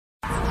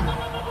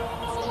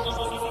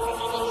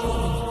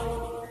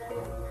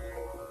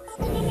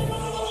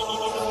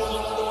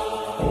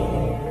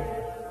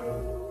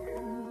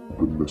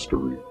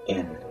mystery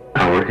in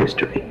our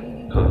history.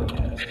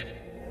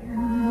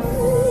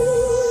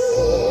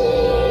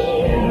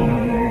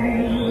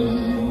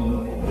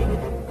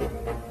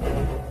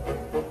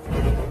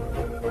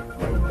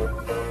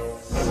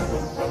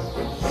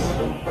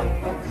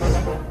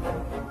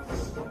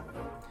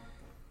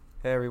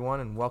 Hey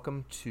everyone, and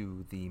welcome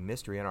to the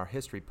Mystery in Our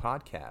History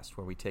podcast,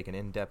 where we take an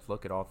in-depth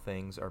look at all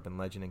things urban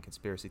legend and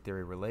conspiracy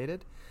theory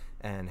related,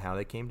 and how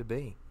they came to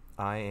be.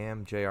 I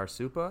am J.R.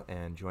 Supa,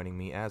 and joining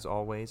me as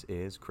always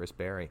is Chris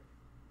Berry.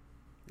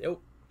 Yep.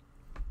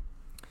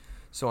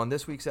 So on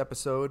this week's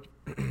episode,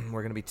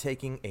 we're going to be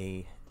taking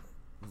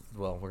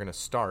we're going to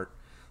start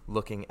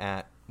looking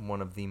at one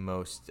of the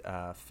most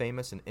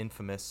famous and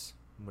infamous,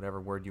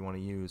 whatever word you want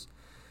to use,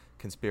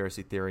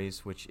 conspiracy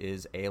theories, which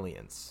is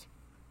aliens.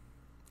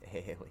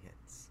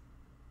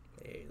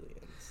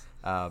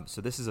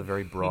 So this is a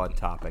very broad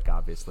topic,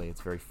 obviously.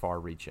 It's very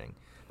far-reaching.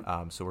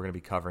 So we're going to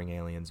be covering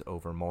aliens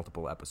over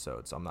multiple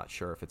episodes. I'm not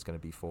sure if it's going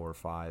to be 4 or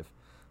 5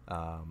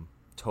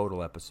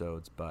 total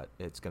episodes, but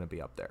it's going to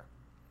be up there.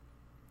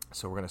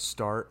 So we're going to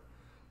start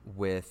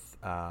with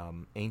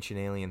ancient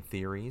alien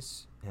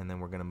theories, and then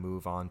we're going to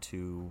move on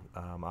to,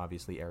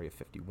 obviously, Area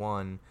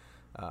 51,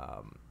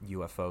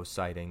 UFO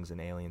sightings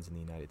and aliens in the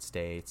United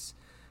States,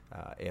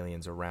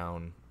 aliens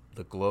around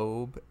the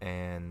globe,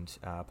 and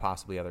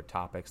possibly other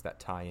topics that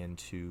tie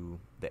into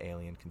the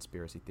alien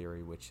conspiracy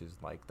theory, which is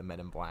like the Men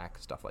in Black,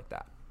 stuff like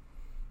that.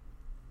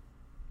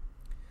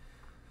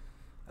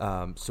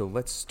 So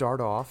let's start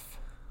off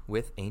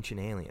with Ancient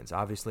Aliens.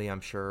 Obviously, I'm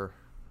sure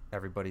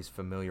everybody's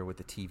familiar with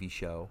the TV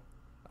show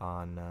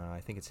on, I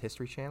think it's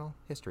History Channel?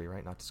 History,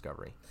 right? Not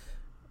Discovery.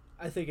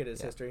 I think it is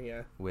History,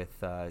 yeah.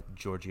 With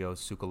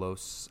Georgios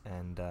Tsoukalos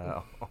and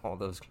all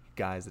those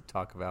guys that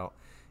talk about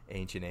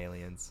ancient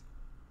aliens.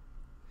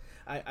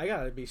 I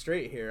gotta be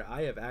straight here.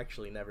 I have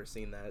actually never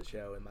seen that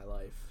show in my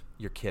life.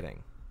 You're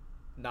kidding.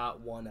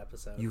 Not one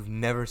episode. You've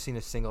never seen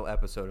a single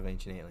episode of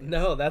Ancient Aliens?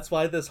 No, that's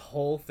why this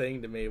whole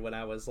thing to me, when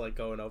I was like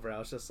going over, I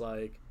was just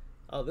like,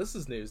 oh, this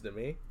is news to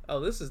me.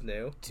 Oh, this is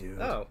new. Dude.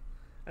 Oh,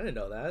 I didn't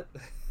know that.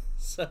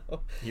 So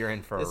you're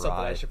in for a it's something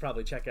ride. I should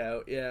probably check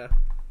out, yeah.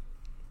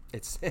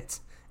 It's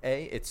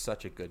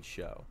such a good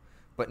show.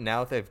 But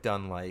now they've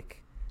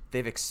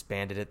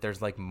expanded it.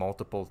 There's like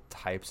multiple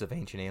types of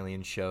Ancient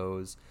Alien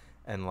shows,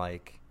 and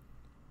like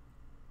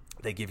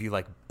they give you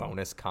like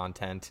bonus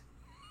content,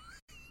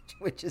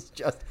 which is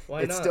just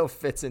Why it not? Still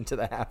fits into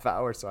the half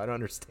hour, so I don't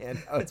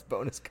understand how it's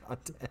bonus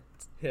content.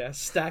 Yeah,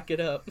 stack it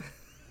up.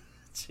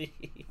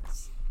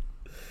 Jeez.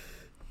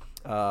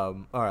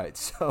 All right,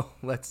 so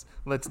let's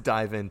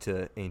dive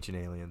into Ancient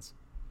Aliens.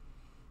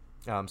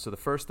 So the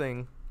first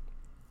thing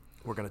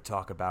we're going to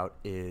talk about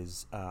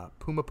is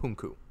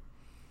Pumapunku.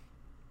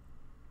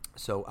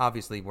 So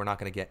obviously we're not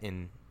going to get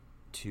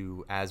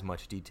into as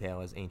much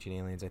detail as Ancient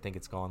Aliens. I think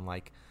it's gone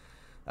like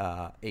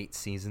 8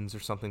 seasons or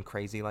something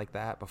crazy like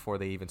that before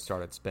they even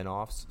started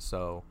spin-offs.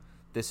 So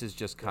this is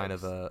just kind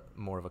of a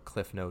more of a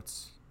Cliff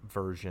Notes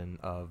version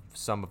of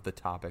some of the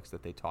topics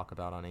that they talk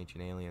about on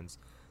Ancient Aliens,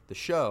 the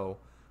show,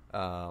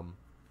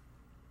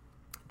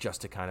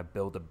 just to kind of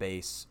build a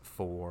base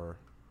for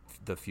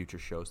the future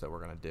shows that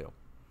we're going to do.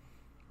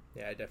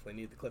 Yeah, I definitely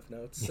need the Cliff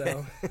Notes,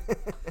 so.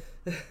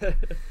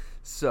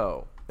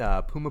 So,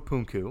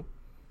 Pumapunku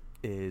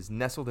is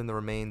nestled in the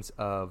remains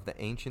of the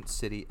ancient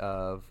city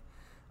of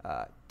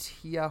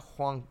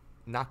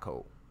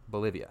Tiahuanaco,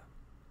 Bolivia.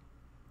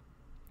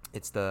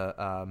 It's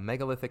the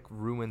megalithic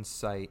ruin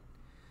site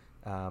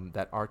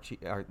that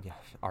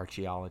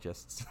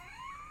archaeologists...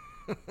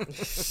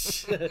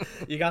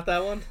 You got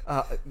that one?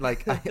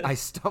 I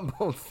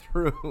stumbled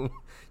through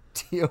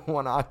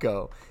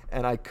Tiahuanaco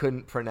and I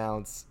couldn't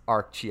pronounce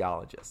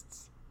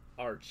archaeologists.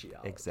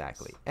 Archaeologists.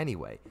 Exactly.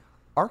 Anyway,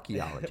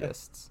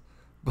 archaeologists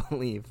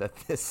believe that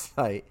this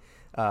site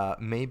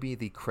may be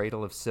the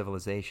cradle of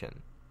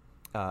civilization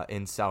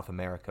in South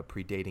America,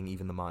 predating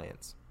even the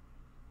Mayans,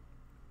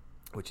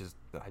 which is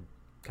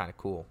kind of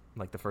cool.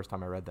 Like the first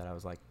time I read that, I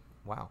was like,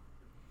 wow.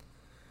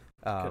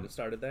 Could have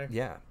started there.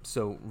 Yeah.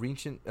 So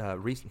recent.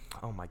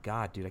 Oh my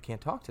God, dude, I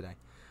can't talk today.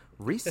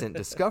 Recent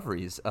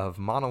discoveries of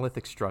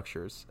monolithic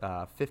structures,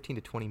 15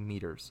 to 20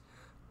 meters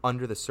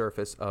under the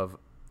surface of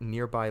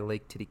nearby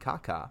Lake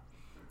Titicaca,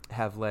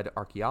 have led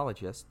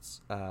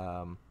archaeologists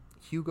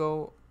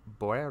Hugo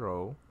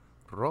Boero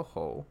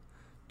Rojo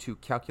to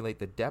calculate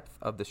the depth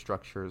of the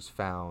structures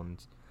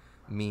found.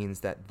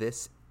 Means that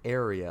this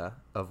area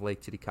of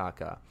Lake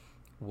Titicaca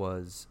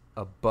was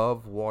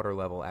above water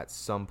level at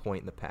some point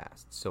in the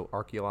past. So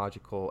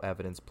archaeological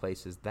evidence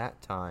places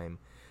that time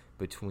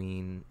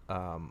between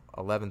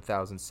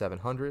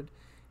 11,700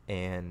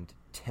 and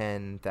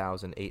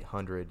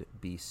 10,800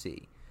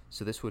 BC.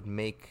 So this would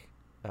make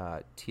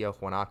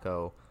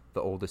Tiahuanaco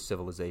the oldest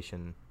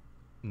civilization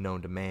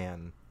known to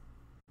man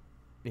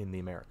in the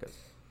Americas,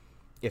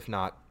 if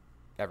not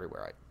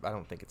everywhere. I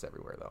don't think it's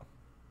everywhere though.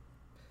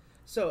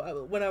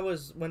 So when I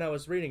was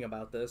reading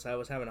about this, I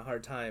was having a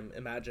hard time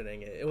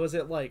imagining it. Was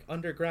it like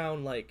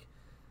underground like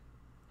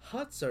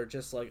huts or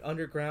just like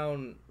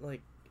underground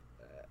like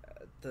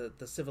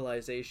the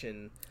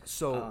civilization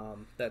So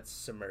that's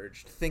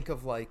submerged. think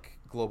of like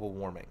global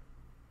warming,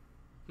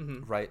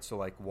 Mm-hmm. right? So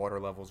like water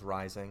levels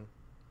rising.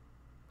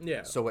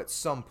 Yeah. So at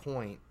some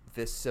point,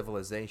 this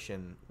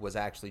civilization was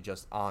actually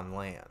just on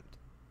land.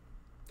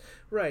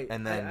 Right.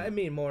 And then I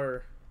mean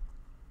more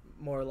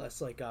or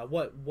less like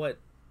what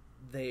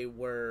they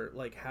were,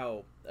 like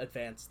how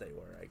advanced they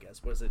were, I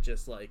guess. Was it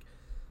just like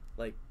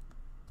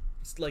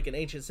an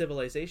ancient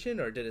civilization,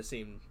 or did it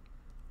seem,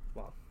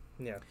 well,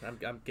 yeah,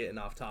 I'm getting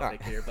off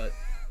topic right. here, but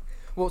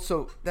well,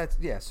 so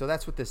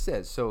that's what this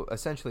is. So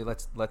essentially,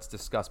 let's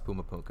discuss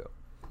Puma Punku.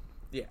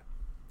 yeah.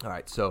 All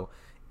right. So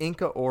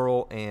Inca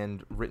oral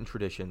and written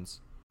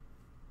traditions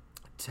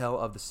tell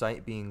of the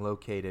site being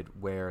located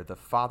where the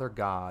father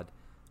god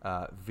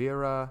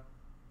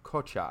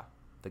Viracocha,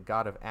 the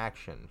god of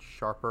action,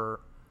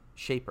 shaper,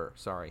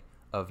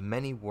 of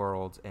many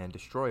worlds and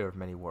destroyer of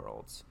many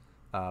worlds,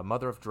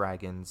 mother of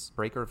dragons,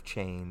 breaker of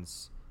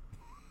chains,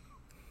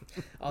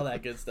 All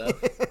that good stuff.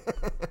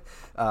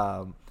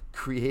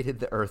 created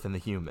the earth and the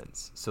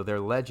humans. So their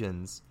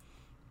legends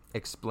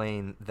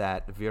explain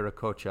that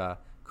Viracocha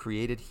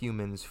created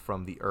humans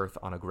from the earth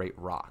on a great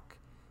rock,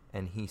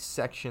 and he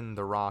sectioned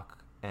the rock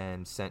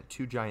and sent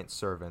two giant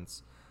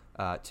servants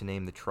to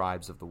name the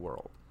tribes of the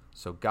world.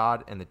 So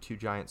God and the two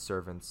giant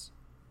servants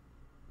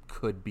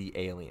could be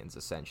aliens,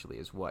 essentially,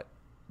 is what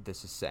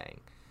this is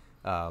saying.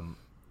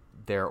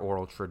 Their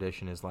oral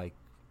tradition is like,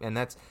 and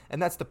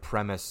that's the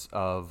premise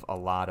of a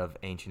lot of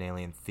ancient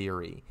alien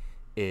theory,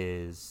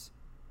 is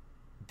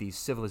these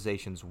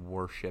civilizations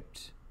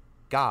worshipped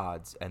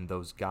gods, and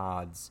those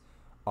gods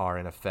are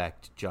in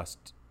effect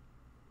just,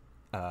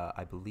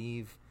 I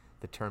believe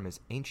the term is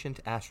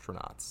ancient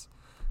astronauts.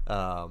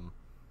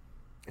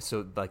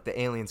 So like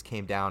the aliens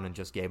came down and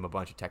just gave them a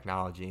bunch of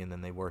technology, and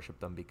then they worshipped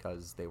them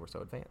because they were so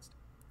advanced.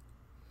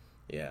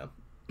 Yeah.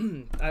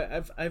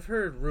 I've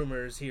heard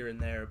rumors here and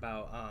there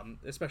about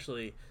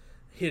especially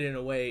hidden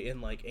away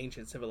in like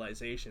ancient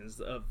civilizations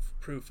of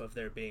proof of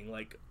there being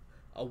like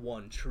a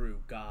one true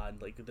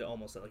god, like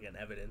almost like an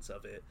evidence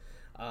of it.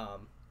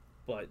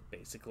 But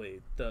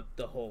basically the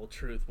whole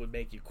truth would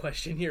make you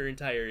question your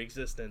entire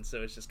existence,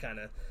 so it's just kind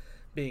of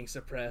being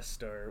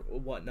suppressed or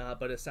whatnot.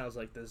 But it sounds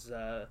like this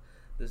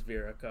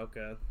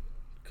Viracocha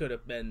could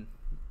have been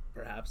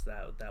perhaps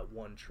that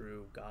one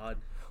true god.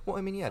 Well,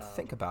 I mean, yeah,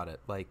 think about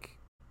it. Like,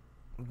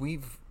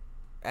 we've,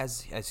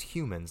 as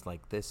humans,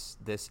 like this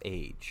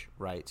age,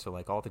 right? So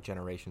like all the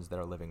generations that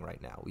are living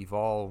right now, we've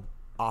all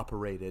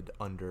operated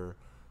under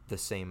the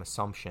same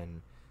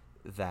assumption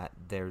that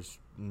there's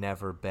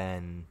never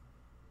been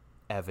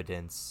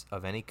evidence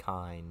of any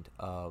kind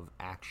of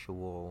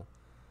actual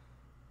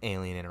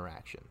alien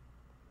interaction.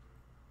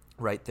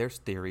 Right? There's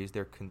theories,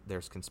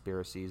 there's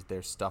conspiracies,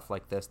 there's stuff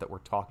like this that we're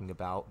talking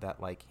about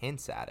that like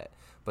hints at it,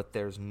 but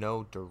there's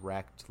no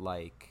direct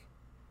like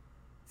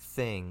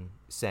thing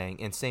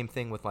saying. And same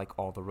thing with like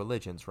all the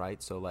religions,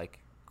 right? So like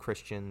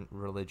Christian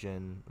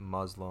religion,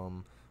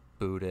 Muslim,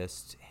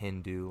 Buddhist,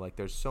 Hindu, like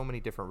there's so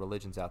many different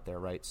religions out there,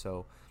 right?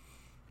 So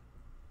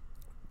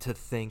to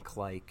think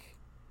like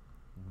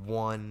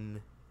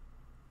one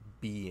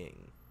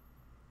being,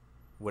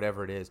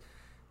 whatever it is,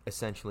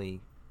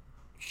 essentially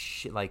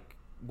like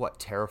what,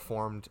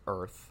 terraformed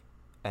Earth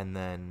and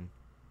then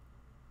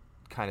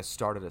kind of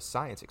started a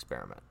science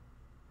experiment,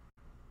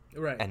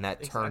 Right, and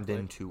that turned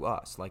into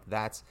us. Like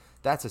that's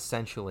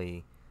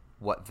essentially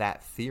what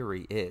that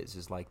theory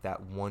is like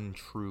that one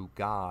true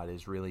God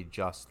is really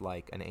just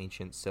like an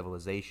ancient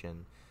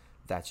civilization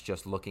that's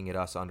just looking at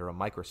us under a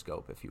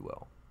microscope, if you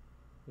will.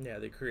 Yeah,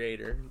 the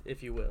creator,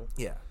 if you will.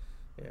 Yeah.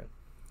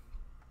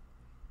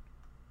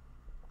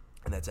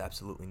 And that's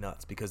absolutely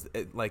nuts because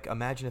like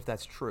imagine if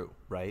that's true,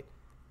 right?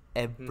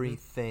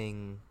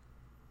 Everything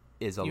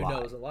is a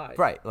lie. Is a lie.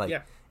 Right.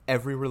 Like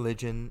every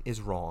religion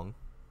is wrong.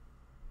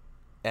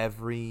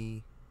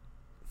 Every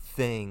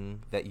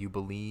thing that you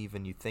believe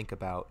and you think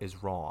about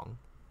is wrong.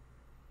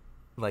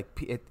 Like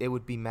it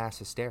would be mass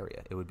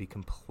hysteria. It would be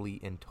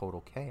complete and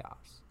total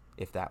chaos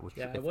if that was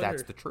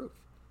that's the truth.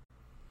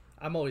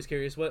 I'm always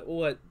curious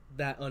what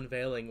that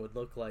unveiling would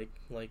look like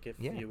if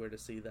you were to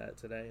see that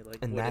today. Like,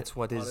 and that's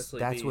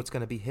what's going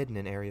to be hidden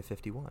in Area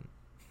 51.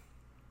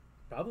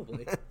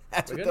 Probably.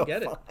 We're gonna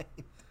get it.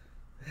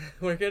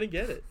 We're gonna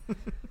get it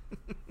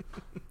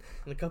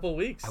in a couple of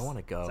weeks. I want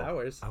to go. It's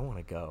ours. I want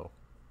to go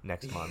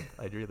next month.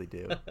 I really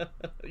do.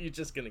 You're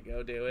just gonna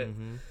go do it.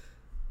 Mm-hmm.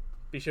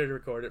 Be sure to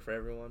record it for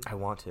everyone. I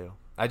want to.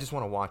 I just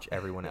want to watch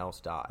everyone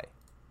else die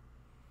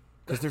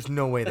because there's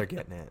no way they're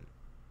getting in.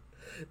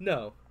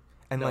 No.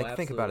 And like,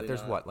 think about it.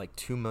 There's what, like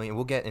 2 million.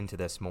 We'll get into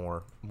this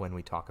more when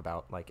we talk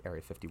about like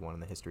Area 51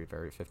 and the history of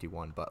Area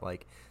 51. But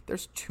like,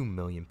 there's 2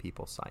 million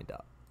people signed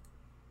up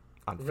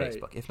on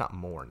Facebook, if not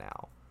more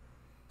now.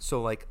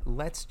 So like,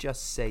 let's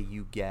just say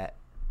you get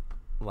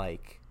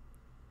like,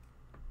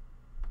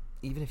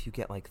 even if you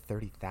get like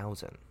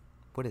 30,000,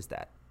 what is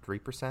that?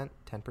 3%, 10%,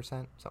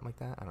 something like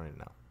that. I don't even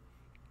know.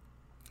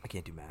 I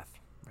can't do math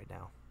right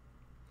now.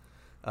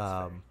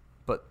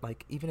 But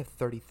like, even if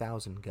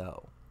 30,000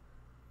 go,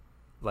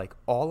 like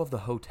all of the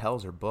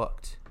hotels are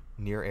booked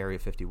near Area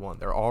 51.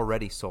 They're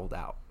already sold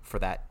out for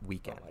that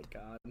weekend. Oh my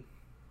god.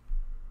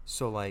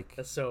 So like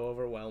That's so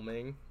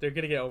overwhelming. They're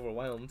gonna get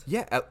overwhelmed.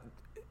 Yeah,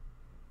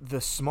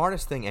 the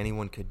smartest thing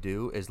anyone could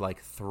do is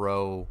like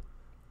throw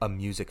a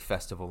music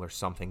festival or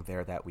something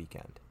there that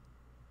weekend,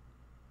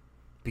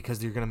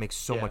 because you're gonna make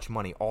so much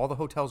money. All the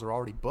hotels are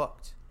already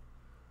booked,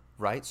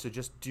 right? So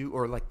just do,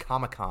 or like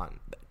Comic-Con.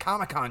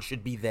 Comic-Con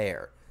should be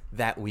there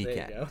that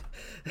weekend. There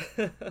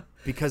you go.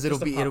 Because it'll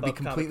be completely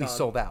Comic-Con.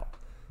 sold out.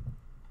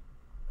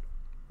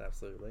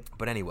 Absolutely.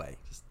 But anyway,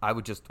 I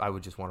would just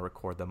want to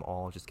record them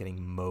all just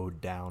getting mowed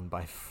down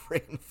by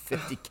freaking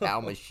 50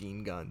 cal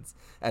machine guns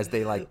as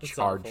they like That's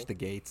charge awful. the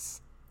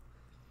gates.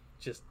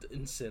 Just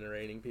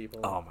incinerating people.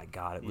 Oh my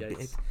god, it would be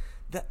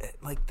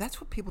Yikes. that's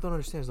what people don't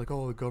understand. Is like,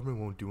 oh, the government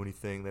won't do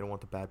anything. They don't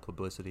want the bad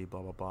publicity,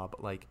 blah blah blah.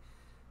 But like,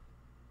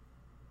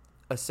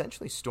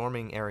 essentially,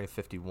 storming Area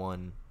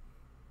 51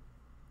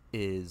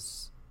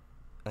 is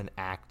an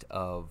act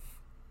of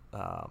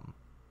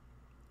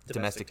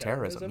domestic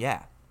terrorism.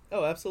 Yeah.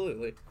 Oh,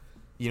 absolutely.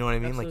 You know what I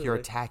mean? Like you're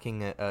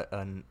Absolutely.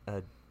 attacking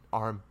a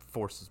armed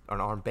forces,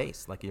 an armed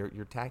base. Like you're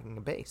attacking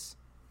a base.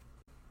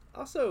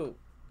 Also,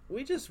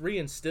 we just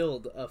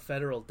reinstilled a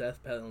federal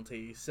death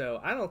penalty, so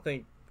I don't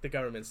think the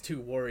government's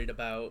too worried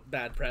about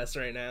bad press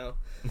right now.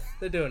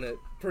 They're doing a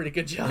pretty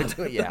good job.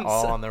 Yeah,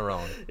 all on their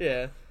own.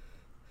 Yeah.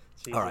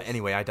 All right. Jesus.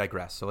 Anyway, I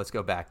digress. So let's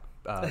go back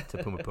to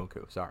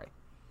Pumapunku. Sorry.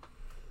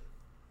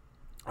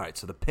 All right.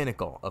 So the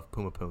pinnacle of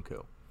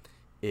Pumapunku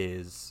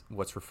is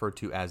what's referred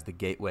to as the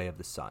Gateway of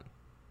the Sun,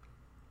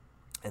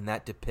 and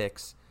that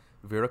depicts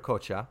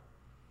Viracocha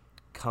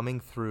coming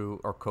through,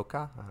 or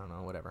Coca, I don't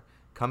know, whatever,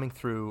 coming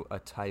through a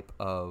type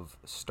of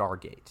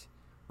stargate,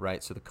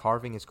 right? So the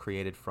carving is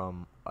created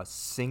from a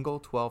single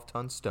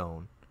 12-ton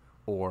stone,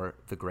 or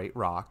the Great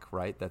Rock,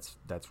 right?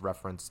 That's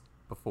referenced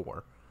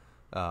before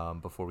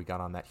we got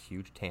on that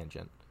huge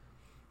tangent,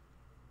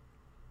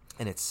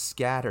 and it's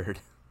scattered.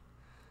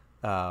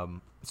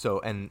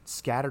 And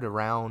scattered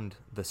around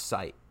the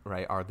site,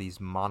 right, are these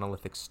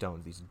monolithic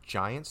stones, these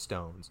giant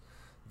stones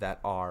that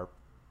are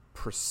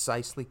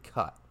precisely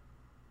cut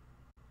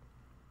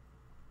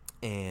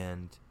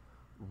and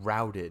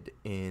routed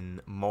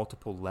in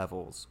multiple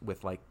levels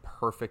with like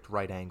perfect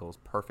right angles,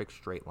 perfect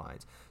straight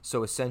lines.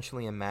 So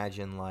essentially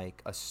imagine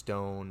like a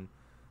stone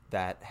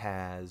that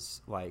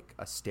has like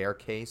a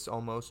staircase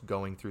almost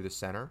going through the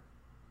center,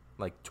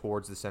 like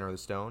towards the center of the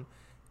stone,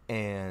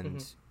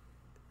 and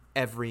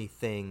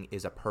everything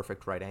is a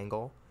perfect right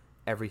angle.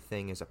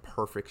 Everything is a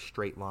perfect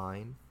straight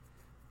line.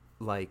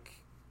 Like,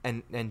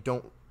 and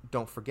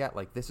don't forget,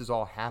 like, this is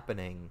all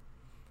happening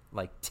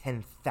like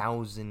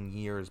 10,000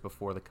 years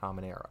before the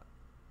Common Era.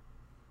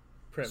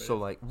 Primitive. So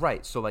like,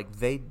 right. So like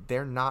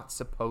they're not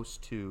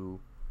supposed to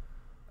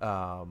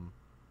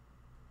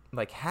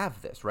like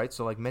have this, right?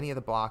 So like many of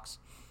the blocks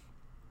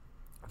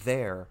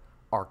there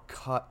are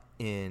cut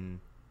in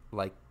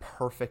like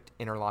perfect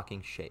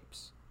interlocking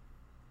shapes.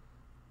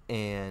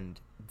 And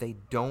they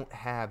don't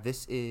have,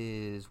 this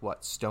is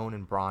what, Stone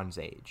and Bronze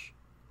Age,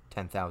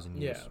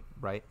 10,000 years,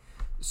 right?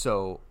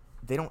 So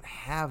they don't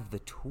have the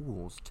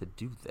tools to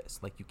do this.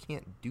 Like you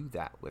can't do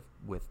that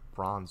with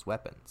bronze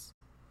weapons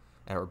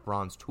or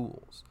bronze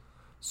tools.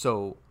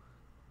 So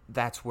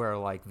that's where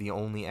like the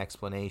only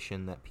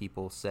explanation that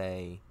people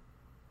say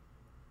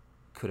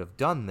could have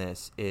done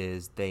this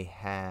is they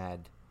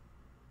had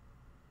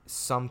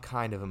some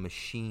kind of a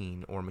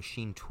machine or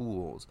machine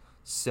tools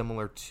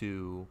similar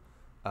to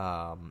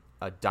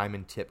a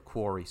diamond tip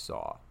quarry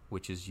saw,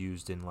 which is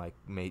used in like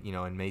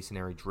in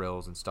masonry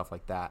drills and stuff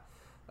like that,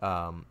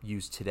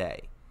 used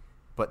today.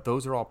 But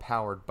those are all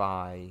powered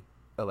by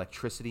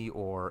electricity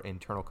or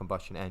internal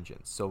combustion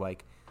engines. So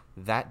like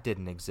that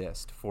didn't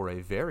exist for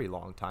a very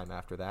long time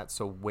after that.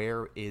 So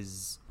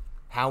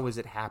how is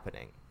it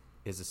happening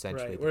is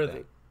essentially the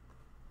thing.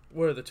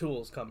 Where are the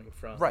tools coming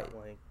from? Right.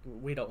 Like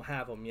we don't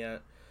have them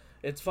yet.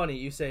 It's funny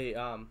you say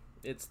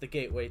it's the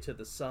gateway to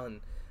the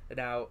sun.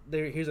 Now,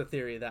 here's a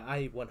theory that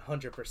I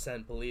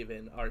 100% believe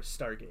in are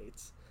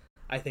stargates.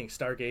 I think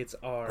stargates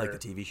are... Like the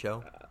TV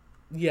show?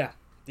 Yeah,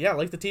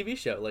 like the TV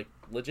show, like,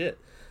 legit.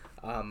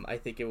 I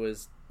think it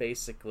was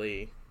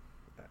basically...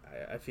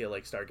 I feel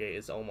like Stargate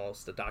is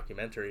almost a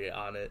documentary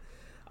on it.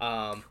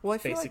 Well, I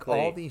feel like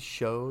all these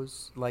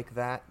shows like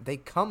that, they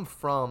come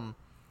from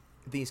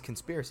these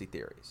conspiracy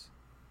theories.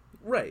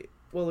 Right.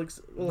 Well,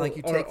 like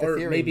you take the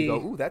theory and you go,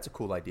 ooh, that's a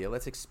cool idea.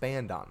 Let's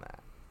expand on that.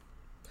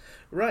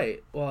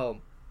 Right. Well...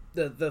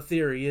 The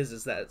theory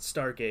is that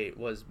Stargate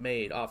was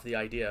made off the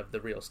idea of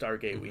the real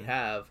Stargate we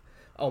have,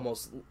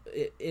 almost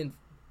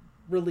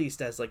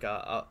released as like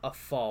a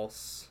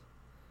false.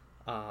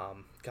 God,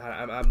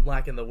 I'm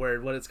lacking the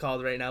word what it's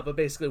called right now, but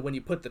basically when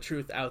you put the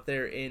truth out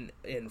there in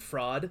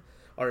fraud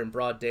or in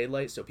broad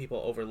daylight, so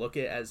people overlook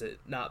it as it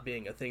not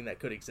being a thing that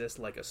could exist,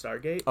 like a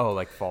Stargate. Oh,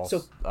 like false.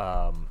 So,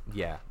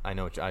 yeah, I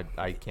know.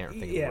 I can't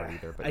think of the word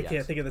either. But I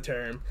can't think of the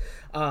term.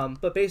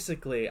 But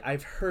basically,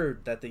 I've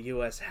heard that the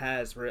U.S.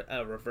 has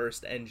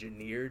reversed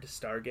engineered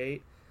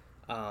Stargate,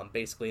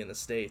 basically in the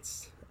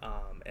States.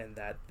 and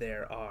that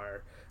there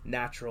are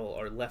natural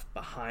or left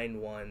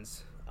behind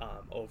ones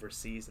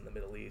overseas in the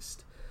Middle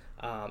East.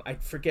 I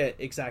forget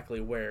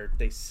exactly where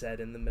they said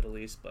in the Middle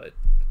East, but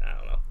I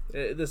don't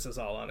know. This is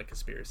all on a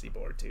conspiracy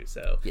board too,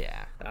 so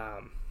Yeah.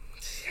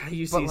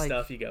 You see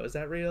stuff, you go, is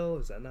that real?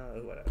 Is that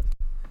not? Whatever.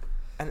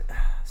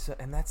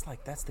 And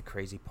that's the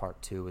crazy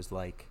part too, is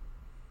like,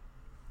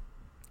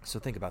 so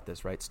think about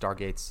this, right?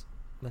 Stargates,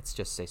 let's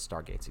just say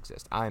Stargates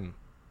exist. I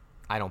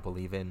don't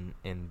believe in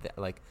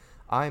like,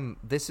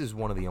 this is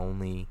one of the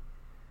only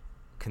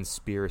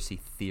conspiracy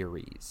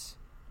theories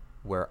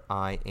where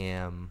I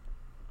am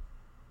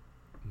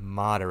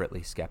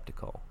moderately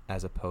skeptical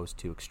as opposed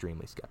to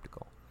extremely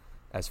skeptical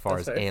as far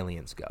as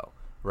aliens go,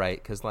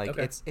 right? Because like,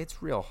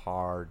 it's real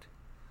hard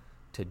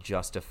to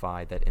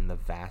justify that in the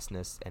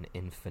vastness and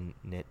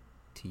infinitum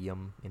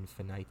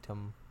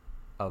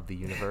of the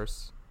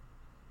universe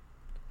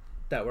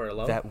that we're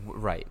alone. That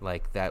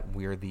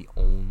we're the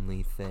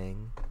only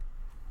thing.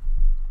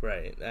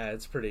 Right.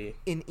 It's pretty.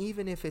 And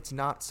even if it's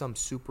not some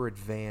super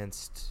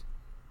advanced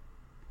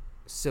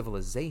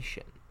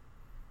civilization,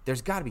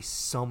 there's got to be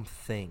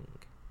something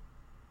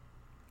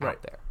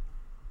out there.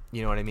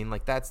 You know what I mean?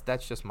 Like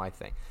that's just my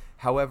thing.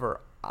 However,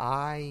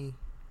 I,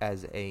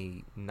 as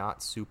a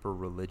not super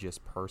religious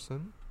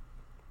person,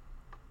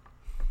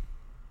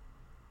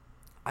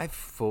 I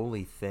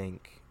fully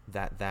think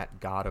that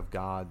God of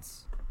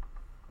Gods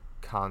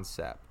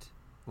concept,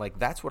 like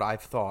that's what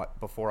I've thought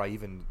before I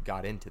even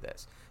got into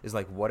this, is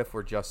like, what if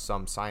we're just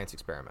some science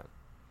experiment?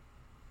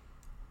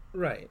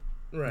 Right.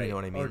 You know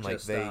what I mean? Or like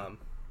just,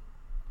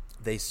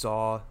 they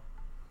saw,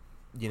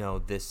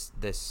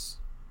 this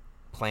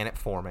planet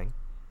forming,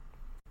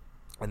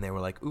 and they were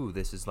like, ooh,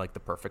 this is like the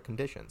perfect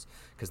conditions,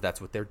 because that's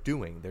what they're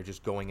doing. They're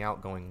just going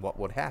out going, what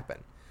would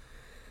happen?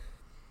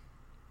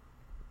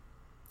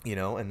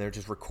 And they're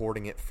just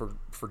recording it for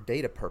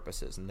data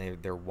purposes, and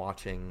they're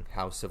watching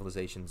how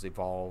civilizations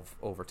evolve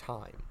over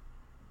time.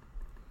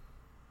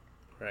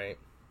 Right.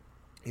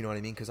 You know what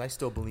I mean? Because I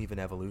still believe in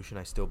evolution.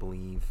 I still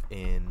believe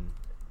in,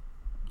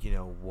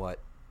 what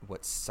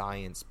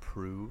science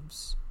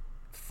proves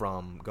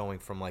from going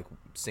from like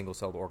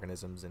single-celled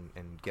organisms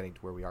and getting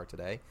to where we are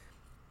today.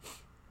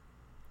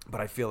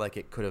 But I feel like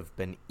it could have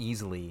been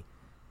easily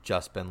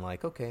just been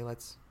like, okay,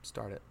 let's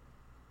start it.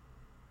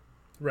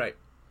 Right.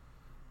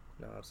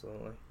 No,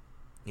 absolutely.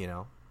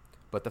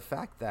 But the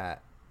fact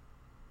that,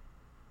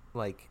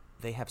 like,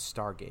 they have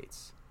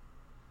stargates.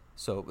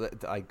 So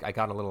I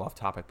got a little off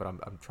topic, but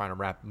I'm trying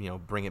to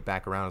bring it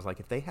back around. It's like,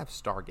 if they have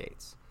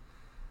stargates,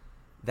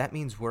 that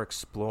means we're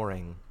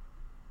exploring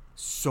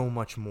so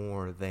much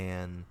more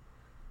than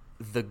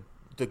the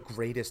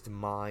greatest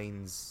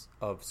minds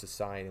of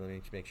society. Let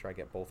me make sure I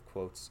get both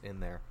quotes in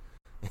there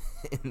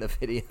in the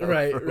video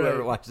for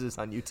whoever watches this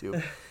on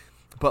YouTube.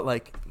 But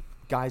like,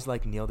 guys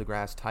like Neil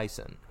deGrasse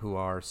Tyson, who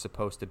are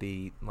supposed to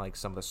be like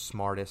some of the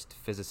smartest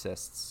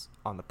physicists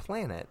on the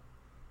planet,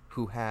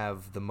 who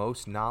have the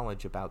most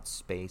knowledge about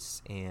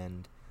space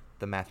and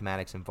the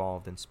mathematics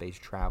involved in space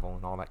travel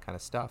and all that kind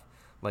of stuff.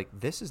 Like,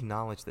 this is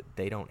knowledge that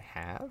they don't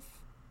have.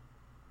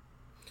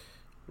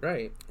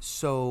 Right.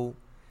 So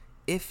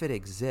if it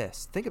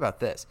exists, think about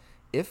this.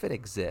 If it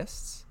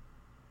exists,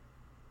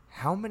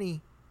 how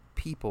many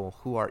people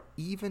who are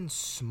even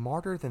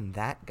smarter than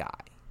that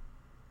guy,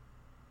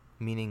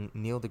 meaning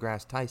Neil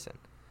deGrasse Tyson,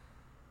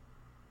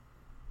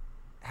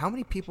 how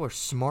many people are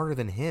smarter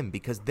than him?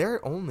 Because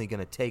they're only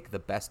going to take the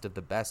best of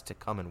the best to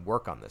come and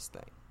work on this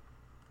thing.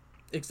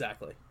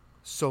 Exactly.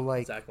 So,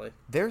 like,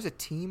 there's a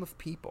team of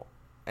people.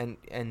 And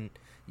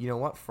you know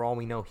what? For all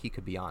we know, he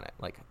could be on it.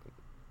 Like,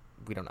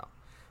 we don't know.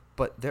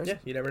 But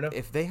you never know.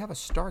 If they have a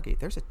Stargate,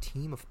 there's a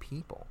team of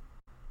people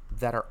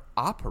that are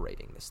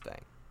operating this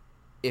thing.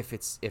 If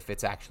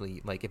it's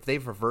actually, like, if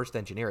they've reversed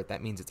engineer it,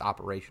 that means it's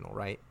operational,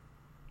 right?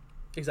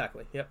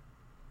 Exactly. Yep.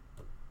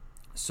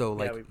 So,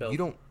 like,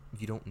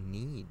 you don't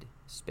need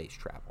space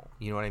travel.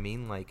 You know what I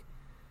mean? Like,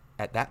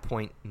 at that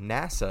point,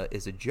 NASA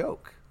is a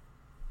joke.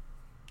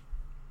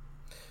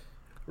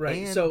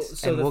 Right. And,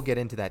 so we'll get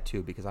into that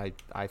too, because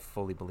I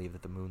fully believe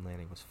that the moon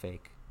landing was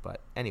fake.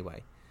 But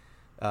anyway,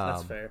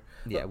 that's fair.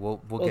 Yeah, we'll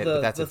get.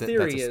 But that's a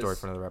story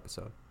for another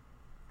episode.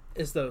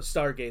 Is those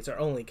stargates are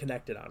only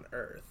connected on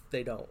Earth?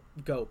 They don't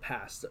go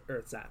past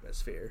Earth's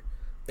atmosphere,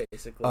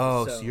 basically.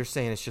 Oh, so you're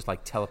saying it's just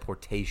like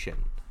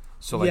teleportation.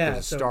 So like,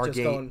 there's a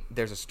Stargate.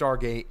 There's a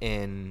Stargate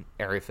in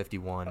Area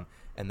 51,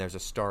 and there's a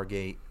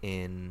Stargate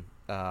in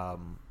I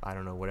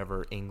don't know,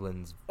 whatever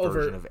England's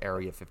version of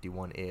Area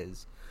 51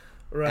 is.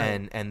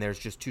 Right. And there's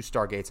just two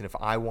Stargates, and if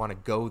I want to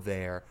go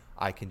there,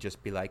 I can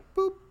just be like,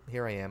 boop,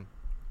 here I am.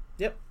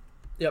 Yep.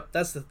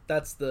 That's the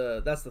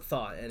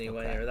thought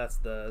anyway, okay. Or that's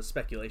the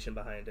speculation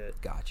behind it.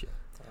 Gotcha.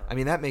 I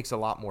mean, that makes a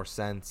lot more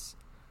sense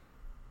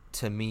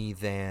to me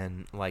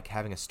than like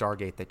having a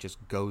Stargate that just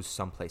goes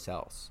someplace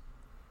else.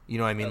 You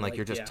know what I mean? Like,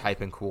 you're just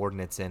typing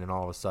coordinates in, and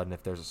all of a sudden,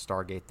 if there's a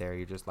Stargate there,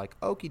 you're just like,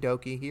 okie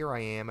dokie, here I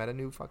am at a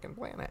new fucking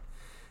planet.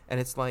 And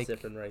it's like,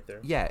 zipping right there.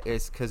 Yeah,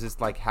 it's because it's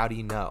like, how do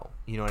you know?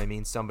 You know what I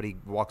mean? Somebody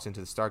walks into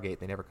the Stargate,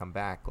 they never come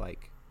back.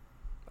 Like,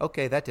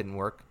 Okay, that didn't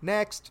work.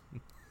 Next.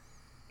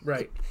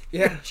 Right.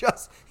 Yeah.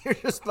 You're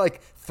just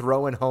like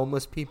throwing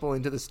homeless people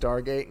into the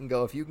Stargate and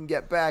go, if you can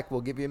get back, we'll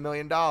give you $1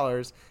 million,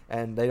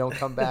 and they don't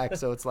come back.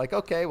 So it's like,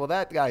 okay, well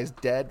that guy's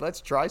dead.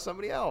 Let's try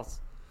somebody else.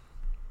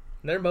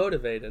 They're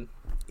motivated.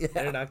 Yeah.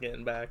 They're not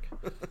getting back.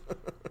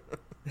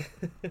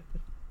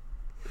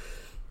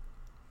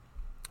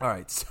 All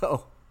right,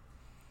 so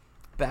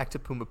back to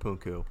Puma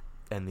Punku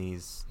and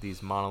these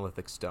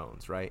monolithic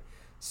stones, right?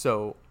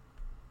 So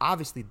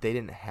obviously they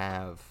didn't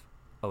have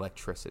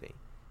electricity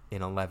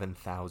in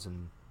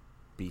 11,000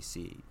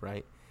 BC,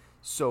 right?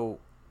 So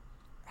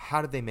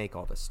how did they make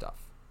all this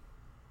stuff?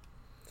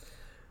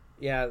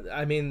 Yeah,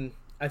 I mean,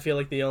 I feel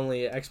like the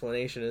only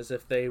explanation is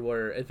if they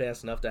were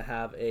advanced enough to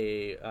have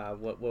a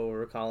what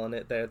we're calling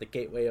it there, the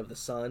Gateway of the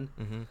Sun.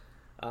 Mm-hmm.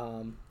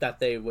 That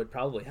they would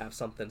probably have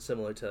something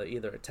similar to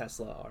either a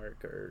Tesla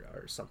arc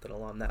or something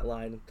along that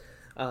line.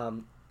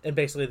 And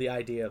basically the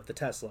idea of the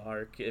Tesla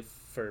arc, if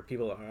for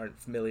people who aren't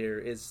familiar,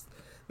 is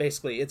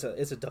basically it's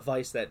a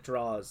device that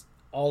draws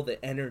all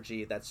the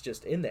energy that's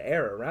just in the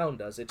air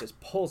around us. It just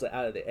pulls it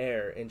out of the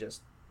air and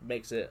just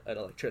makes it an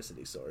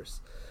electricity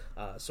source,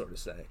 sort of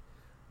say.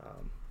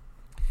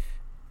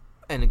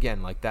 And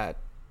again, like that,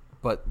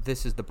 but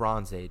this is the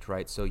Bronze Age,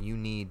 right? So you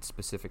need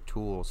specific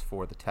tools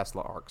for the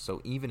Tesla arc.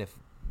 So even if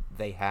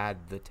they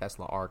had the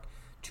Tesla arc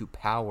to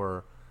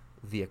power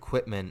the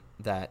equipment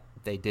that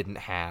they didn't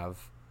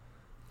have,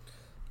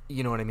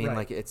 you know what I mean?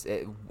 Right. Like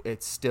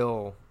it's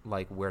still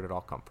like, where did it all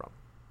come from?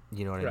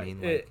 You know what I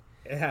mean? Like,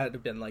 it had to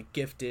have been like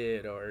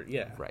gifted or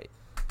yeah. Right.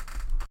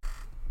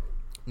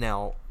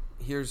 Now,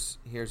 here's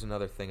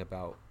another thing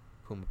about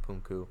Puma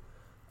Punku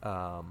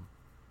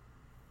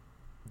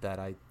that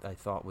I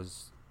thought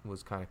was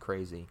kind of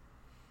crazy.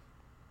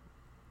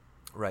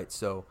 Right,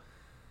 so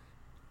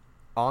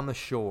on the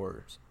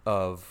shores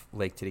of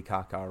Lake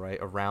Titicaca, right,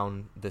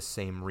 around this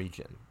same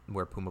region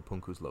where Puma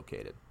Punku is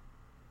located,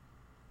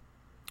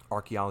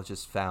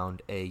 archaeologists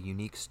found a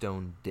unique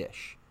stone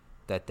dish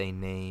that they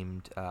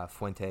named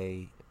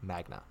Fuente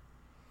Magna.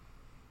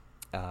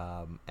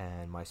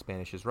 And my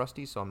Spanish is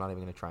rusty, so I'm not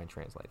even going to try and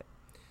translate it.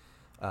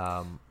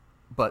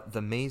 But the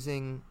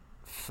amazing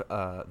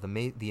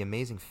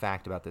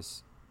fact about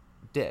this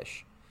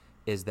dish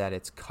is that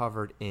it's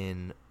covered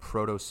in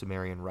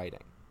Proto-Sumerian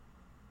writing.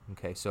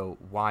 Okay, so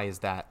why is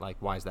that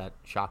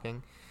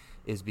shocking?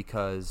 Is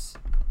because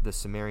the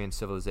Sumerian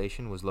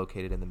civilization was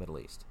located in the Middle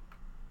East.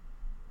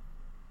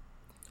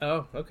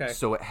 Oh, okay.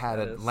 So it had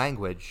a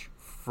language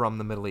from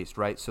the Middle East,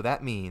 right? So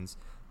that means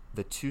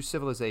the two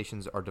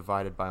civilizations are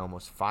divided by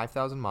almost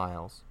 5,000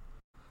 miles,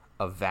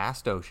 a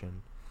vast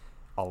ocean,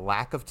 a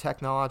lack of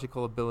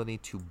technological ability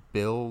to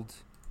build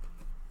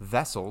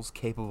vessels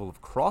capable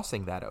of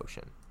crossing that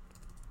ocean.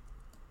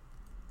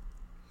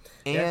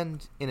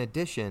 And in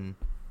addition,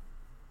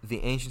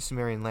 the ancient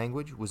Sumerian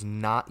language was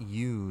not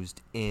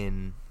used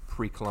in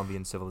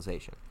pre-Columbian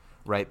civilization,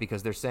 right?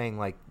 Because they're saying,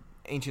 like,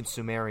 ancient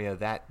Sumeria,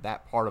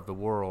 that part of the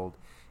world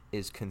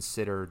is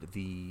considered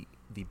the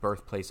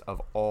birthplace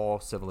of all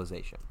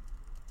civilization.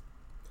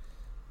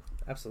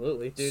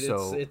 Absolutely, dude.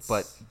 So, it's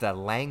but the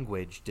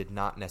language did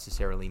not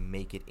necessarily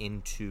make it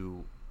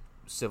into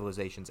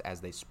civilizations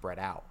as they spread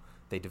out.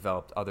 They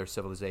developed other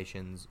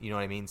civilizations. You know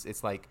what I mean?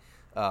 It's like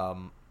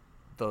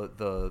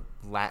the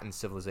Latin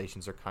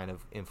civilizations are kind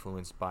of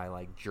influenced by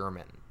like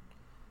German.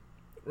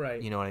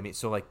 Right. You know what I mean?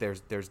 So like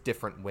there's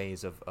different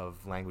ways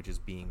of languages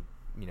being,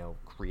 you know,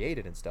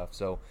 created and stuff.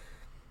 So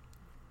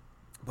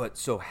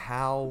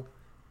how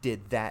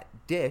did that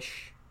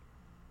dish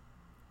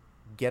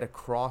get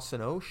across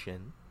an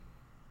ocean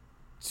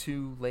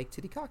to Lake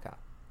Titicaca?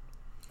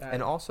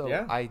 And also,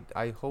 yeah.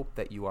 I hope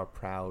that you are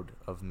proud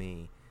of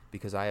me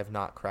because I have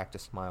not cracked a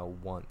smile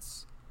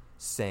once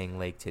saying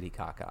Lake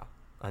Titicaca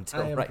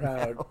until I am right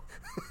proud. now.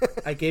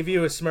 I gave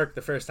you a smirk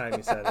the first time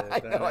you said it.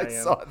 I know, I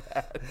saw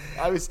that.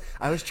 I was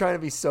trying to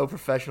be so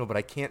professional, but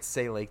I can't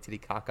say Lake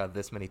Titicaca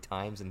this many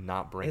times and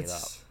not bring it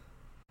up.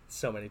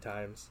 So many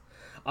times.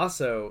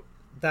 Also,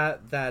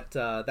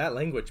 that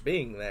language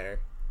being there,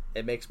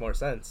 it makes more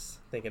sense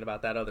thinking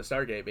about that other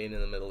Stargate being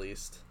in the Middle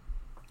East.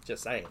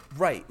 Just saying.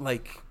 Right,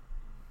 like,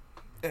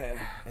 and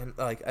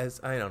like as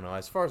I don't know,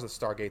 as far as the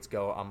Stargates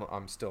go,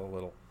 I'm still a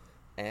little,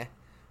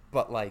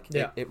 but like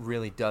it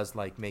really does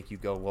like make you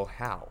go, well,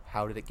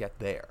 how did it get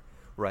there,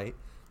 right?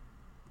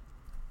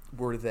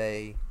 Was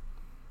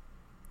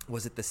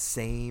it the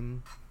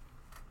same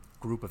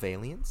group of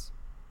aliens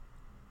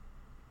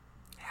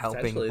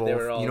helping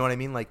both? You know what I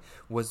mean? Like,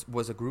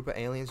 was a group of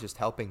aliens just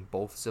helping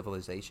both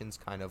civilizations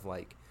kind of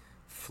like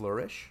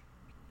flourish?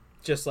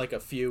 Just like a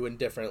few in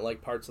different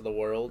like parts of the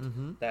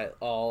world that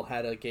all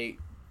had a gate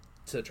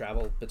to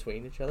travel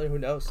between each other. Who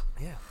knows?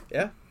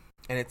 Yeah.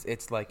 And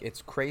it's like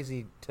it's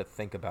crazy to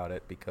think about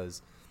it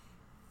because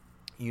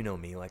you know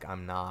me, like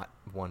I'm not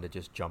one to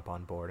just jump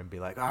on board and be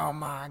like, oh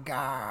my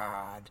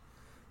god,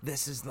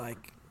 this is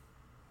like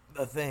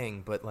the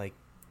thing. But like,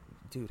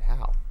 dude,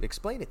 how?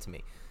 Explain it to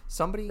me.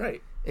 Somebody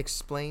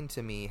explain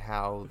to me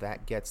how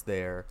that gets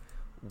there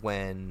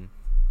when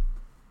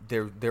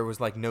there was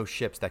like no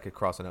ships that could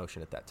cross an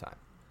ocean at that time.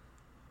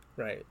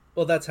 Right.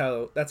 Well, that's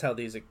how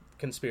these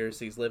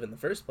conspiracies live in the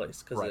first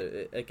place. Because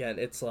Right. again,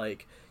 it's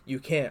like you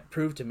can't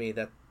prove to me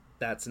that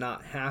that's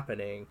not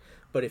happening.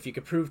 But if you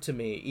could prove to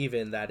me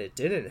even that it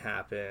didn't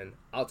happen,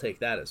 I'll take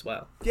that as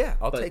well. Yeah,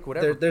 I'll But take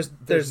whatever. there's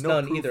no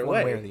none proof either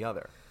one way. or the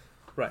other.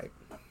 Right.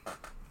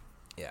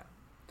 Yeah.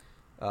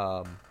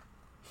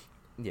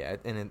 Yeah,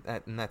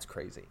 and that's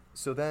crazy.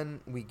 So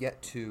then we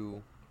get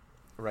to,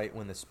 right,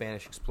 when the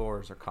Spanish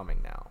explorers are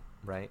coming now,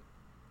 right?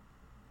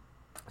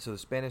 So the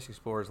Spanish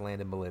explorers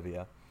land in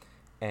Bolivia,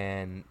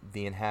 and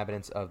the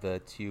inhabitants of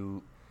the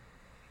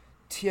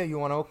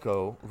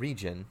Tiahuanaco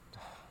region,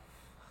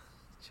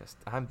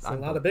 A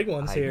lot of big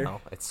ones here. I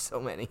know, it's so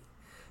many.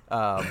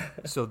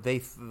 So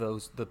the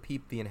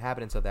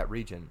inhabitants of that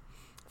region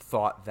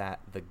thought that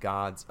the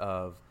gods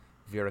of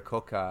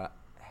Viracocha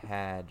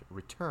had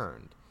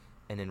returned,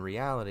 and in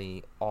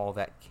reality, all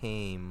that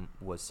came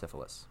was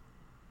syphilis.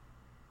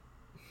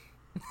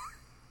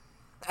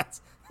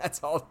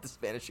 That's all the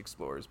Spanish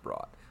explorers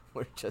brought.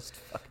 Were just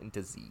fucking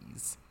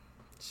disease.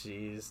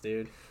 Jeez,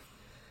 dude.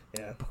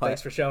 Yeah. But-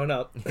 Thanks for showing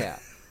up. Yeah.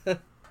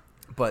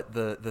 But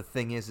the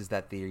thing is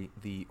that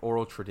the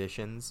oral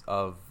traditions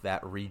of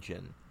that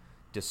region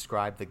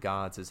describe the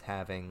gods as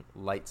having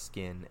light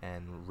skin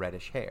and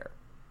reddish hair,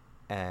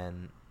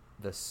 and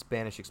the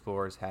Spanish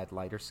explorers had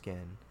lighter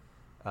skin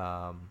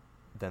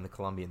than the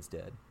Colombians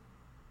did,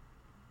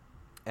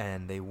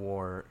 and they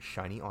wore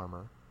shiny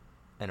armor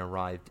and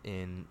arrived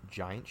in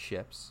giant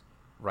ships,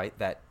 right,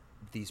 that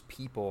these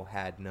people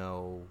had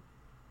no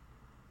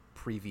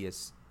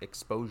previous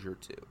exposure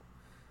to.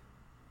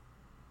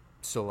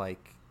 So,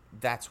 like,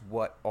 that's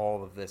what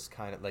all of this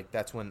kind of, like,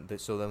 that's when,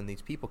 so then when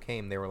these people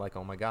came, they were like,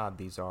 oh my god,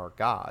 these are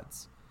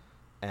gods.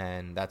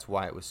 And that's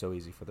why it was so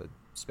easy for the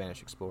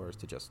Spanish explorers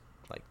to just,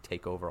 like,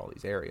 take over all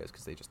these areas,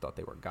 because they just thought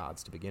they were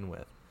gods to begin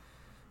with.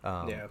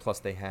 Yeah. Plus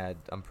they had,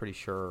 I'm pretty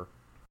sure,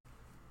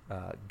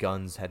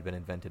 guns had been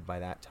invented by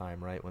that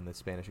time, right, when the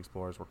Spanish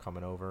explorers were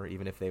coming over,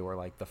 even if they were,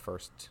 like, the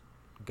first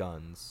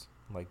guns,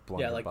 like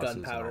blunderbusses like and all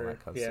gunpowder,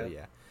 that kind of stuff.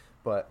 Yeah.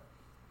 But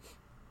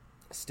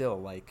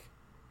still, like,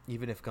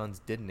 even if guns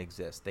didn't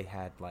exist, they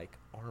had, like,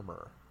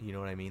 armor. You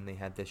know what I mean? They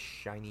had this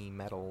shiny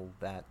metal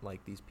that,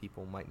 like, these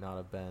people might not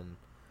have been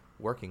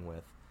working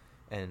with.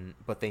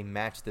 But they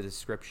matched the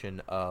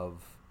description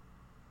of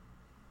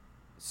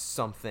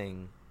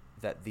something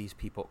that these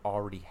people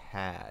already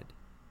had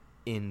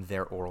in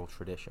their oral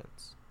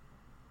traditions.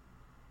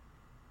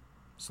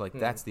 So, like,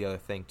 that's the other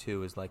thing,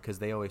 too, is, like, because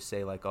they always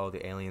say, like, oh,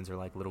 the aliens are,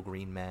 like, little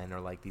green men,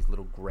 or, like, these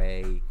little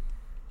gray,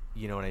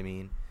 you know what I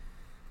mean?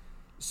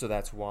 So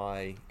that's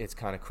why it's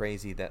kind of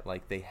crazy that,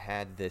 like, they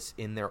had this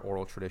in their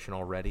oral tradition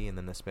already, and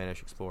then the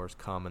Spanish explorers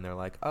come, and they're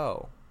like,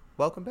 oh,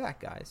 welcome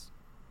back, guys.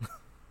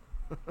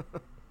 And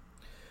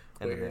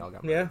then they all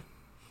got murdered.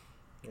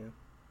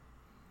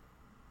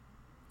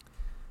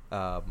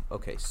 Yeah.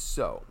 Okay,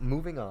 so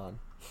moving on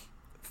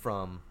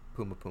from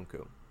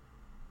Pumapunku,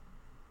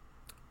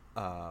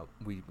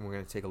 we're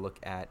going to take a look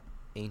at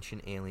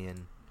ancient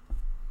alien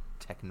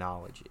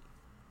technology,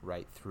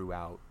 right,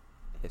 throughout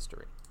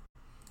history.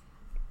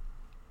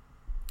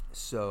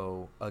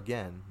 So,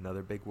 again,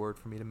 another big word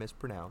for me to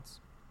mispronounce.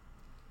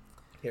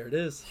 Here it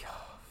is.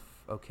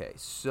 Okay,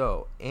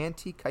 so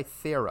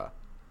Antikythera.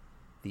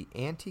 The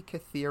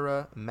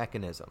Antikythera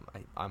mechanism.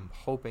 I'm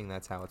hoping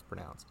that's how it's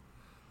pronounced.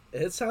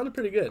 It sounded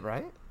pretty good.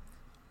 Right?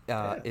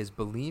 Is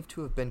believed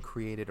to have been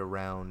created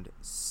around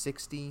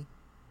 60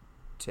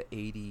 to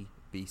 80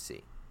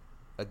 BC.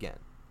 Again,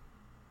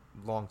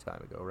 long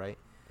time ago, right?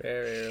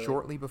 Very early.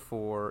 Shortly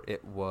before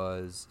it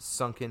was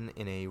sunken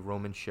in a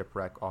Roman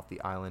shipwreck off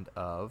the island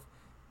of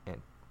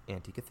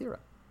Antikythera.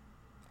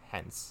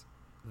 Hence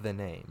the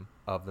name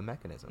of the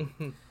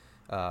mechanism,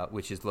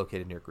 which is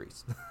located near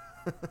Greece.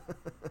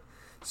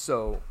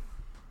 So,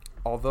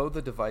 although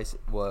the device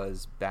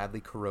was badly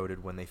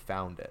corroded when they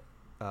found it,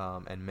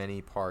 and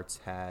many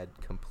parts had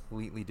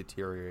completely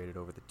deteriorated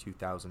over the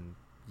 2,000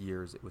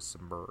 years it was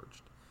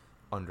submerged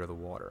under the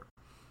water,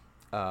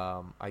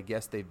 I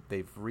guess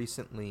they've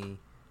recently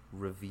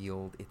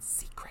revealed its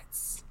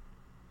secrets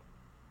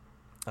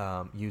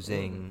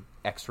using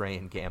X-ray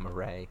and gamma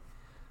ray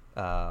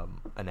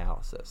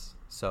analysis.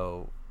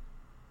 So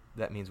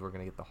that means we're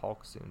gonna get the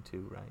Hulk soon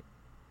too, right?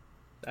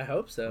 I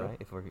hope so. Right?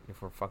 If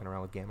we're fucking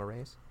around with gamma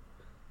rays.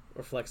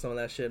 Reflect some of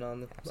that shit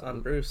on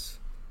Absolutely. Bruce.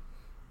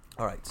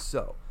 All right.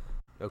 So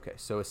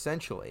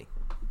essentially,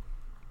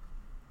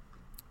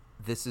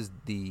 this is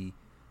the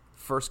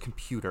first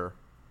computer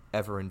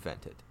ever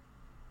invented,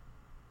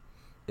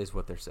 is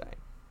what they're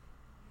saying.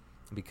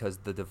 Because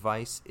the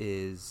device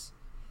is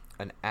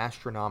an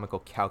astronomical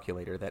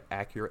calculator that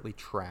accurately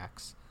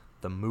tracks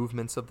the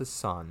movements of the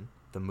sun,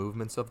 the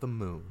movements of the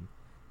moon,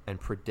 and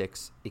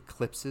predicts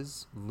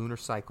eclipses, lunar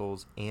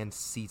cycles, and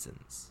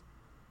seasons.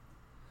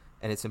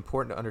 And it's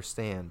important to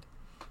understand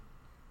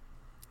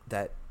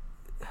that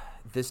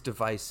this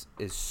device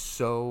is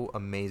so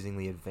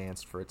amazingly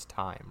advanced for its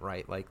time,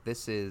 right? Like,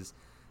 this is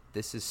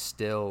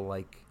still,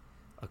 like,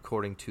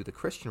 according to the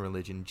Christian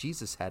religion,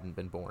 Jesus hadn't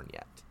been born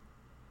yet.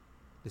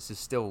 This is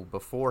still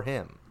before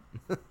him.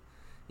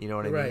 You know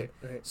what I mean?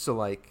 Right. So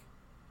like,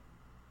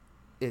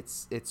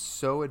 it's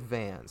so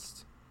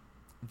advanced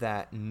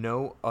that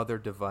no other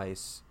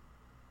device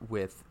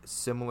with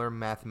similar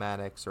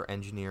mathematics or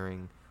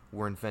engineering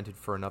were invented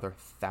for another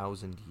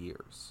 1,000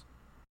 years.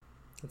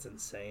 That's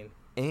insane.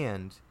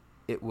 And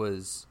it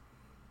was.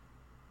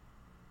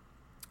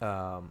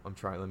 I'm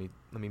trying.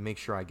 Let me make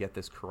sure I get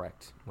this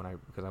correct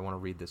because I want to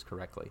read this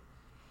correctly.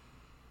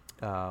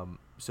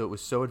 So it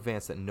was so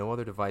advanced that no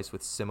other device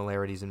with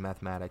similarities in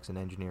mathematics and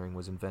engineering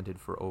was invented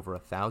for over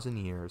 1,000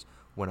 years,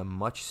 when a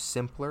much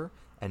simpler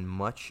and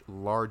much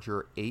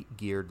larger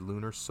 8-geared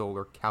lunar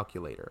solar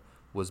calculator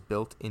was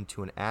built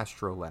into an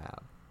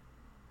astrolabe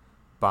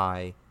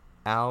by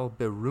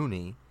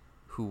al-Biruni,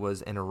 who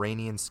was an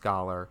Iranian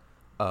scholar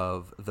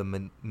of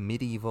the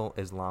medieval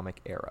Islamic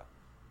era.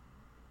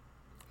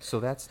 So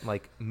that's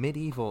like,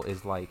 medieval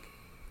is like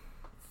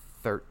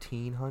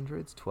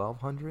 1300s,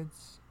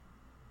 1200s.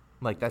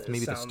 Like, that's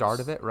maybe the start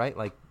of it, right?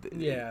 Like,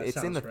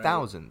 it's in the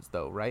thousands,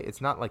 though, right?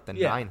 It's not like the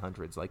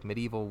 900s. Like,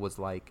 medieval was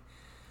like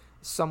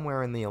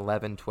somewhere in the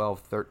 11, 12,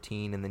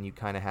 13, and then you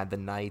kind of had the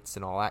knights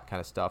and all that kind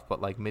of stuff.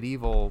 But like,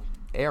 medieval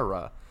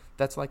era,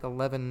 that's like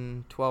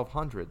 11,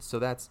 1200s. So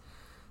that's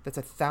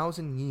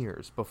 1,000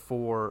 years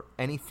before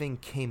anything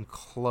came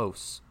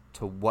close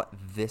to what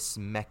this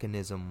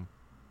mechanism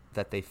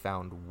that they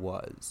found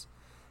was.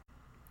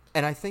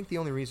 And I think the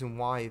only reason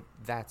why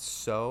that's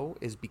so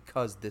is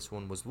because this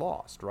one was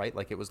lost, right?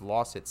 Like, it was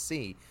lost at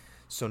sea,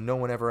 so no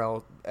one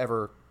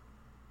ever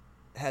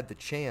had the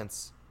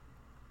chance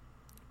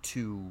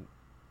to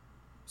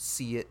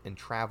see it and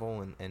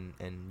travel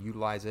and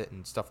utilize it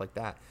and stuff like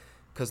that.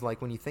 Because,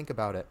 like, when you think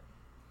about it,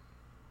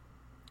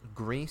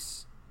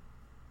 Greece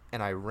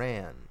and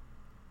Iran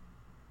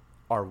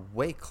are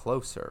way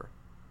closer.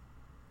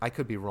 I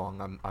could be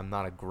wrong. I'm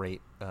not a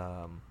great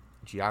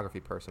geography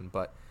person,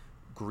 but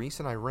Greece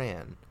and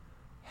Iran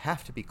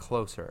have to be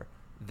closer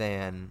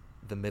than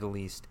the Middle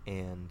East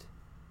and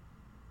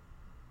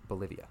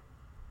Bolivia,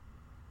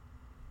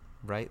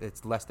 right?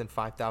 It's less than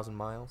 5,000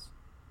 miles.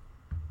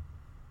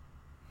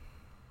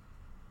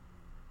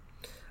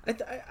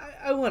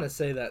 I want to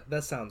say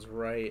that sounds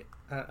right.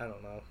 I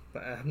don't know.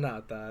 I'm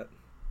not that.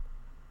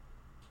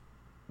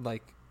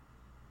 Like,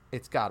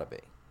 it's got to be.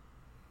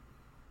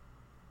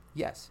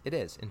 Yes, it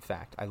is. In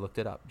fact, I looked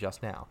it up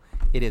just now.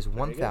 It is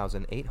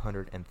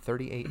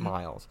 1,838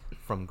 miles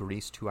from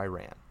Greece to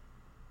Iran.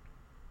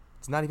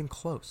 It's not even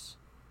close.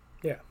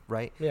 Yeah.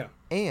 Right? Yeah.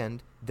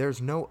 And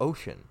there's no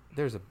ocean.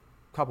 There's a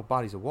couple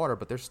bodies of water,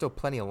 but there's still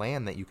plenty of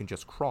land that you can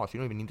just cross. You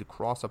don't even need to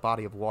cross a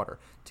body of water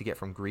to get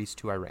from Greece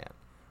to Iran.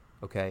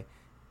 Okay?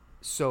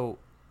 So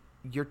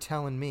you're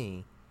telling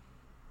me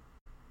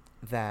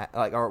that,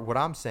 like, or what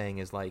I'm saying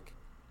is, like,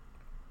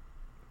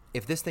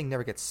 if this thing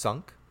never gets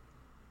sunk,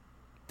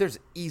 there's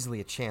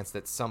easily a chance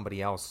that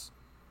somebody else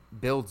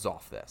builds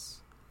off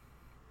this.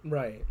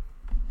 Right.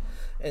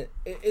 And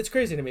it's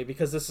crazy to me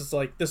because this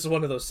is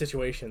one of those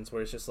situations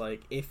where it's just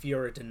like, if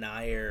you're a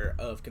denier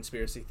of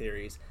conspiracy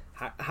theories,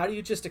 how do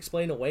you just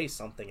explain away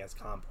something as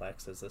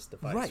complex as this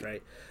device,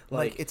 right?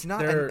 Like it's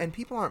not, and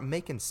people aren't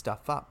making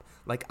stuff up.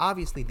 Like,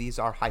 obviously these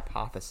are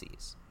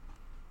hypotheses.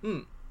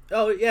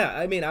 Oh yeah,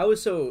 I mean, I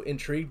was so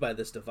intrigued by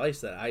this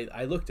device that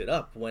I looked it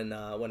up when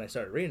I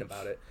started reading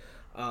about it,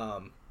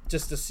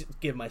 just to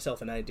give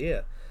myself an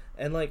idea.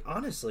 And, like,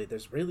 honestly,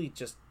 there's really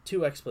just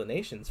two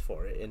explanations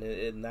for it,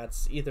 and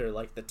that's either,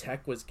 like, the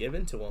tech was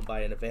given to them by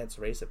an advanced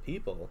race of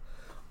people,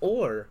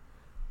 or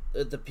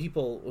the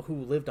people who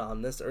lived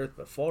on this earth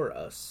before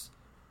us,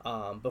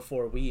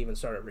 before we even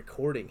started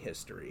recording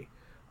history,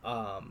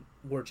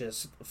 were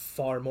just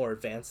far more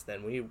advanced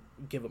than we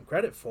give them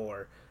credit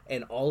for,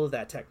 and all of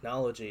that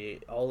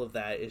technology, all of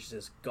that is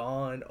just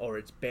gone, or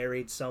it's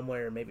buried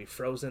somewhere, maybe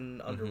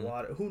frozen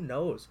underwater. Who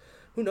knows?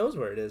 Who knows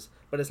where it is?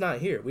 But it's not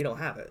here. We don't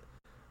have it.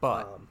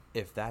 But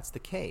if that's the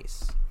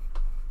case,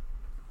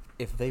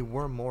 if they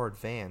were more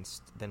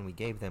advanced than we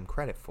gave them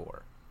credit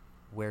for,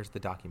 where's the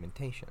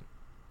documentation?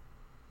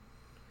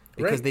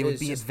 Because they would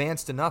be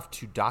advanced enough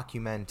to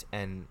document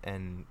and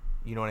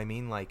you know what I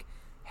mean? Like,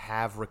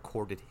 have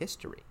recorded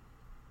history.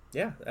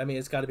 Yeah, I mean,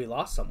 it's got to be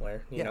lost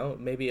somewhere. You know,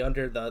 maybe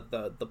under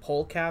the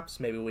pole caps.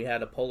 Maybe we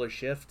had a polar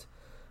shift.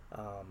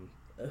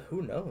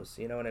 Who knows?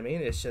 You know what I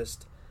mean? It's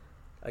just,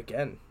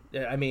 again,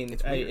 I mean,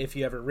 if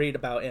you ever read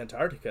about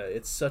Antarctica,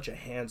 it's such a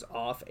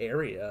hands-off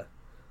area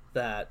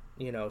that,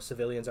 you know,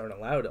 civilians aren't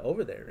allowed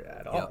over there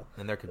at all.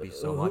 And there could be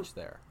so much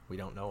there we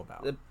don't know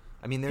about.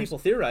 I mean, people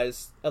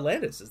theorize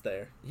Atlantis is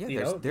there.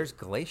 Yeah, there's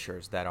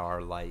glaciers that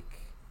are,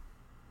 like,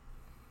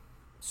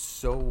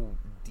 so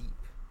deep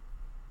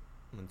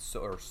and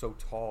so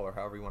tall, or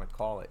however you want to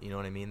call it. You know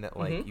what I mean? That,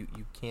 like,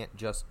 you can't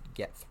just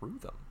get through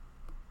them.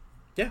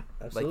 Yeah,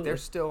 absolutely.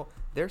 Like,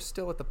 they're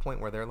still at the point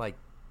where they're, like,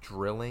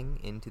 drilling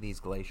into these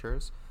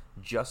glaciers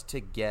just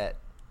to get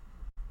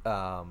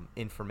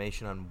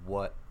information on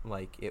what,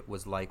 like, it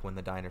was like when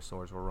the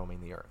dinosaurs were roaming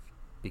the earth,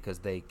 because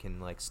they can,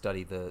 like,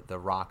 study the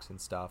rocks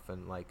and stuff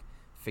and, like,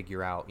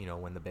 figure out, you know,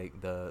 when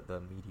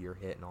the meteor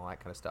hit and all that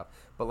kind of stuff.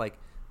 But, like,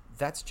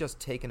 that's just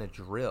taking a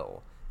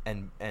drill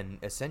and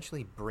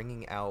essentially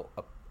bringing out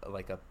a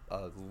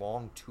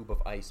long tube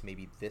of ice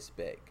maybe this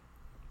big,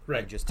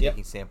 Right. and just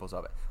taking samples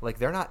of it. Like,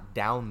 they're not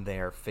down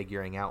there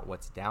figuring out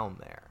what's down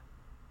there.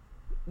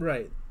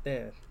 Right.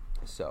 Yeah.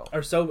 So Or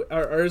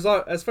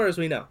as far as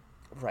we know.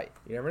 right.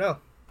 You never know.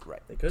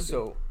 Right. They could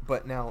So,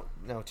 but now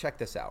check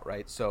this out,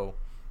 right? So,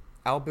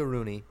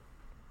 Al-Biruni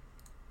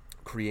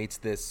creates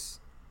this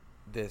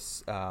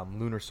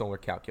lunar solar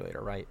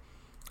calculator, right?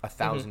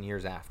 1,000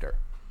 years after.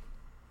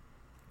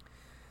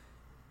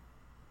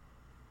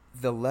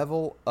 The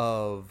level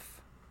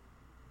of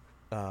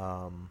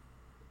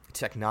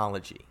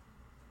technology,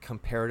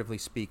 comparatively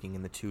speaking,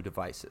 in the two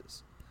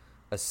devices,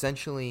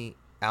 essentially,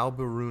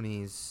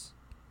 Al-Biruni's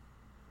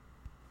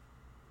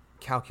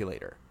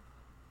calculator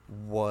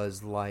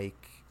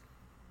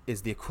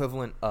is the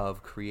equivalent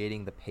of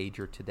creating the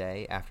pager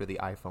today after the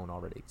iPhone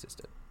already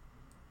existed.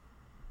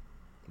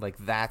 Like,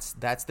 that's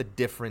the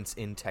difference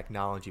in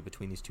technology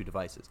between these two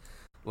devices.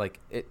 Like,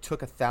 it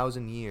took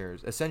 1,000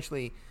 years.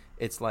 Essentially,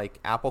 it's like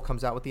Apple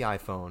comes out with the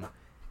iPhone,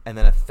 and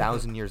then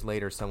 1,000 years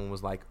later, someone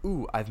was like,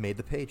 "Ooh, I've made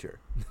the pager."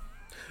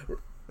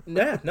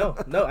 Yeah, no,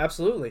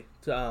 absolutely.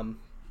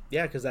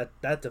 Yeah, because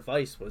that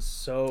device was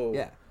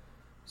so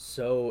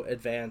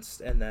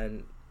advanced, and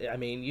then I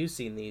mean, you've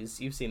seen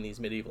these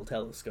medieval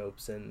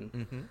telescopes,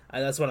 and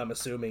that's what I'm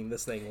assuming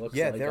this thing looks like.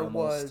 Yeah, there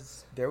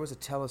was a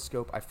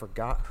telescope. I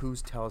forgot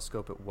whose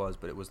telescope it was,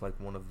 but it was like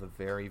one of the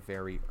very,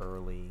 very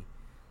early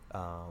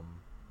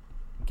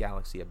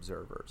galaxy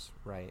observers,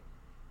 right?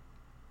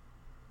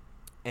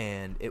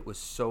 And it was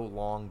so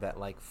long that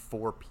like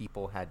 4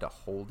 people had to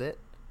hold it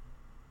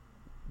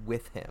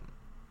with him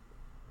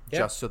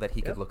just so that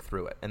he could look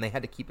through it, and they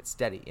had to keep it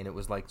steady, and it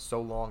was like so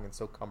long and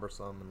so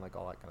cumbersome and like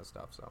all that kind of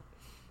stuff. So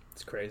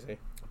it's crazy.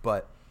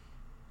 But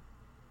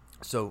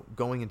so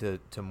going into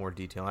more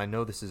detail, I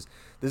know this is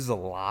a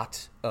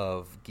lot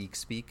of geek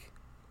speak,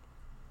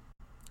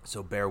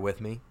 so bear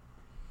with me.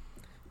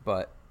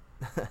 But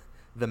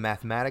the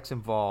mathematics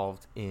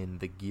involved in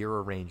the gear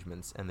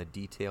arrangements and the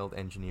detailed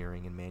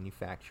engineering and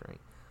manufacturing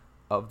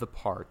of the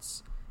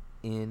parts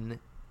in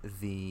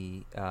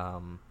the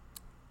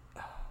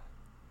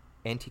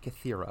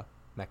Antikythera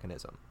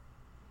mechanism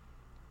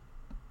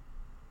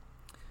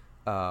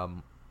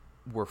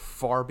were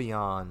far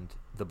beyond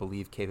the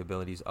believed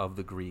capabilities of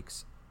the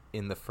Greeks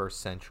in the 1st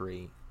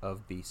century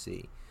of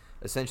BC.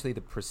 Essentially,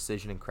 the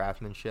precision and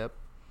craftsmanship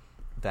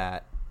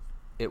that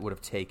it would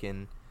have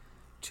taken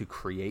to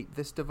create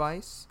this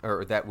device,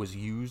 or that was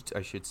used,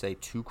 I should say,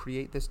 to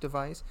create this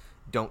device,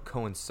 don't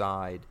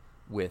coincide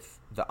with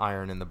the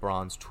iron and the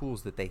bronze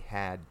tools that they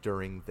had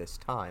during this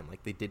time.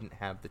 Like, they didn't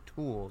have the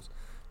tools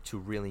to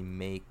really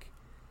make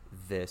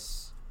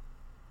this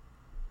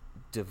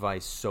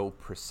device so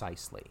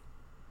precisely.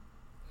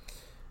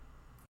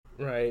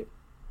 Right.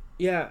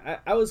 Yeah,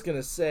 I was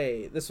gonna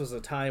say this was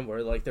a time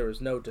where like there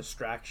was no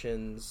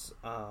distractions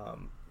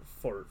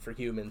for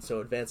humans, so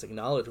advancing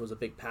knowledge was a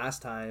big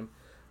pastime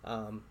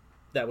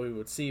that we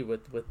would see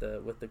with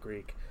the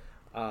Greek.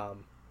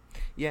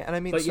 Yeah, and I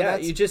mean, but so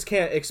you just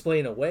can't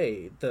explain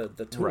away the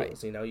tools.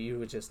 Right. You know,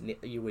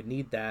 you would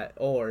need that,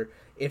 or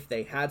if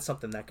they had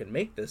something that could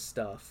make this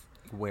stuff,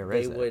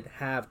 they would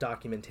have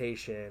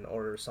documentation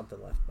or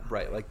something left behind.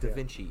 Right, like Da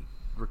Vinci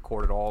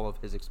recorded all of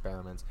his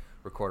experiments,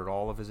 recorded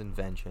all of his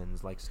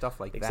inventions, like stuff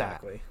like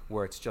that,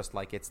 where it's just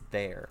like it's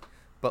there.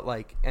 But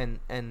like, and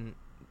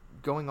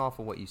going off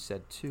of what you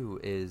said too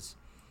is,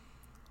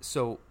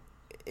 so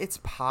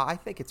I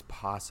think it's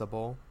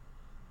possible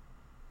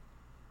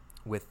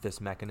with this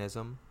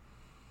mechanism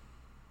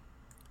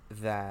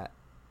that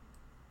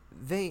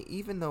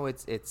even though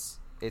it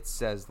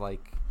says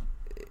like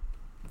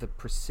the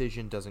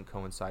precision doesn't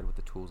coincide with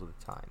the tools of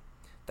the time,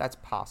 that's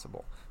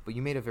possible. But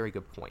you made a very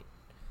good point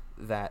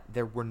that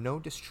there were no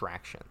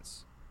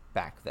distractions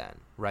back then,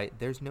 right?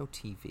 There's no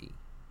TV.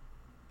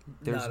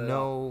 There's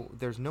no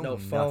nothing,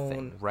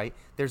 phone. right?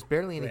 There's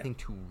barely anything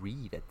to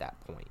read at that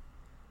point.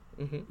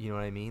 Mm-hmm. You know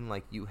what I mean?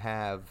 Like, you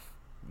have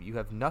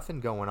nothing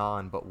going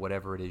on but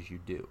whatever it is you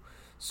do.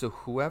 So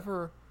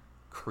whoever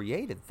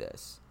created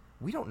this,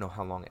 we don't know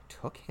how long it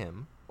took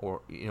him,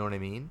 or you know what I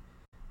mean?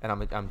 And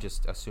I'm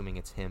just assuming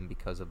it's him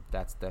because of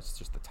that's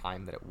just the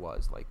time that it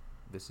was. Like,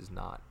 this is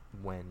not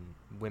when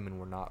women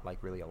were not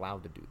like really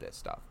allowed to do this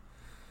stuff.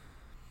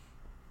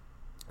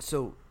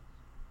 So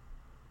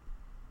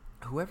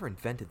whoever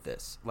invented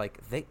this, like,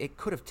 it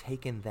could have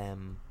taken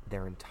them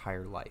their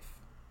entire life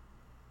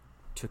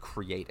to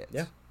create it.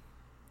 Yeah.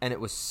 And it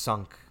was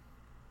sunk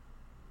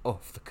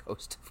off the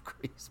coast of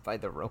Greece by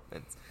the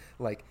Romans.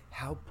 Like,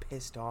 how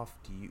pissed off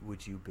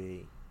would you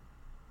be?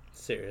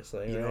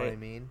 Seriously, you know what I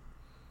mean?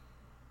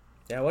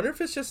 Yeah, I wonder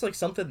if it's just like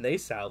something they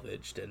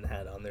salvaged and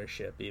had on their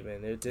ship.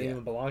 Even it didn't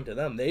even belong to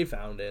them. They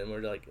found it and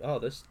were like, "Oh,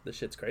 this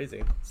shit's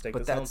crazy. Let's take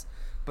this home."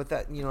 But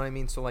that, you know what I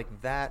mean? So like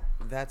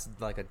that's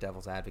like a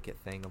devil's advocate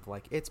thing of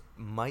like, it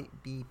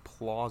might be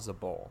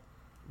plausible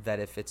that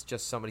if it's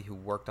just somebody who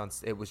worked on,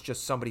 it was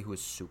just somebody who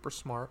was super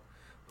smart,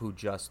 who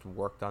just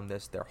worked on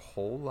this their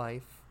whole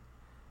life,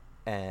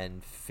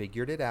 and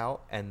figured it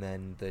out, and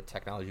then the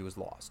technology was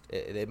lost.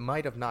 It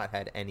might have not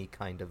had any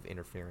kind of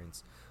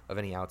interference of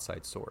any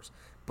outside source,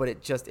 but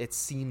it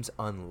seems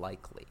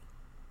unlikely.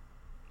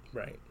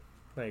 Right.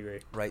 I agree.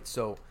 Right.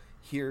 So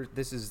here,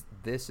 this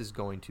is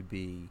going to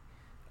be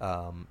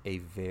a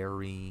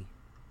very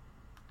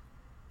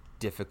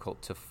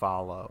difficult to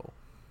follow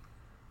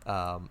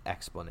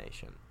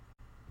explanation,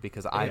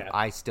 because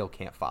I still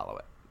can't follow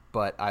it.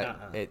 But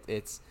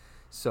it's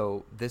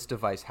so this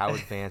device. How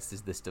advanced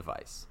is this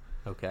device?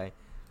 Okay.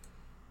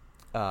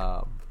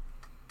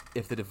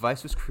 If the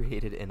device was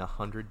created in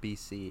 100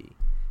 BCE,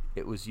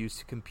 it was used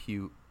to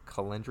compute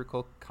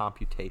calendrical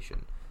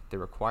computation. The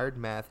required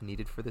math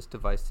needed for this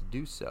device to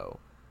do so,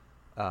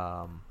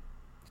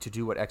 to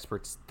do what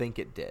experts think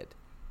it did,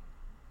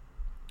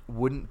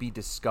 wouldn't be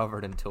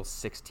discovered until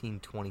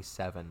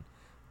 1627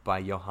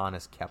 by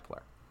Johannes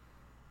Kepler,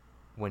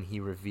 when he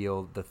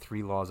revealed the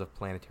 3 laws of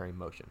planetary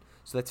motion.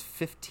 So that's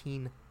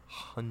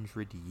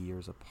 1,500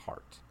 years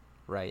apart,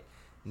 right?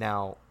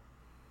 Now,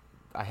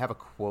 I have a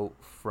quote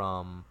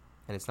from,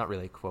 and it's not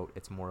really a quote,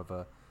 it's more of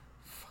a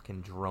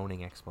fucking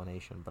droning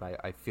explanation, but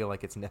I feel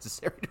like it's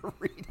necessary to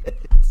read it.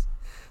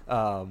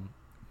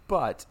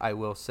 But I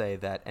will say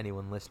that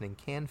anyone listening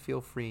can feel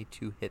free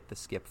to hit the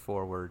skip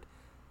forward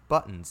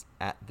buttons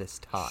at this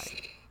time.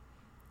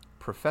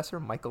 Professor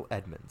Michael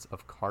Edmonds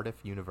of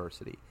Cardiff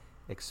University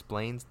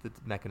explains the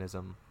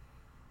mechanism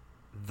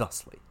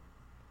thusly.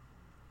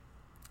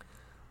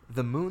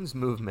 The moon's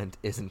movement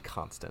isn't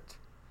constant.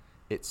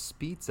 It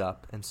speeds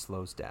up and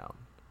slows down.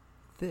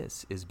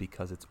 This is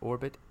because its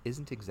orbit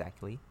isn't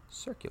exactly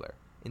circular.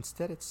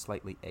 Instead, it's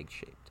slightly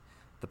egg-shaped.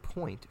 The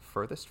point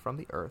furthest from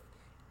the Earth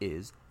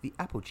is the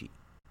apogee,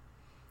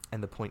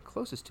 and the point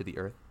closest to the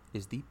Earth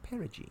is the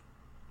perigee.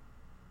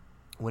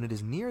 When it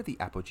is near the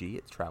apogee,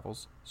 it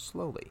travels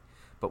slowly,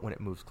 but when it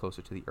moves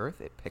closer to the Earth,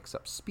 it picks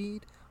up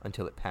speed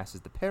until it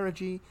passes the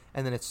perigee,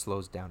 and then it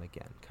slows down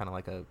again, kind of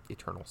like a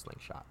eternal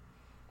slingshot.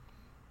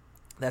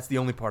 That's the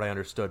only part I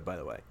understood, by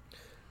the way.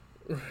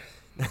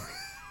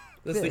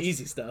 That's the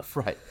easy stuff.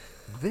 Right.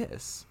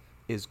 This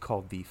is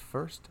called the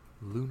first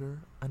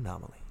lunar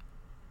anomaly.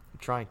 I'm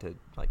trying to,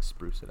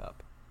 spruce it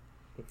up.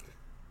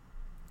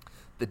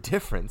 The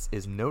difference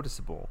is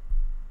noticeable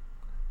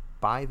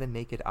by the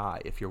naked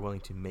eye if you're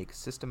willing to make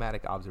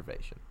systematic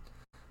observation.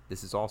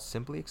 This is all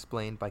simply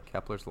explained by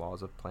Kepler's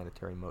laws of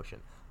planetary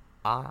motion.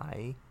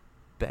 I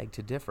beg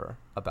to differ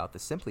about the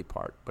simply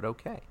part, but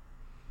okay.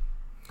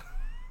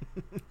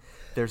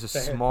 There's a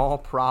small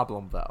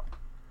problem, though.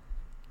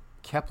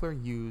 Kepler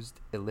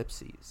used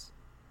ellipses.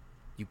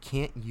 You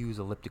can't use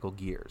elliptical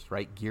gears,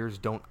 right? Gears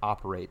don't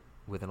operate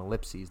with an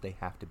ellipses. They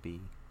have to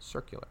be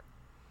circular.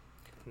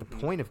 The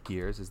point of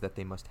gears is that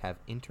they must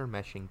have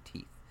intermeshing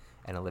teeth.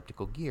 An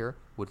elliptical gear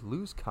would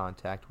lose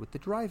contact with the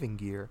driving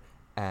gear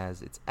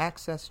as its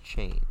axis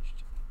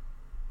changed.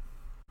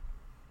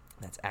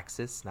 That's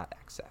axis, not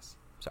access.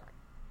 Sorry.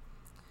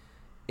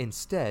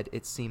 Instead,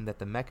 it seemed that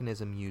the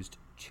mechanism used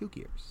 2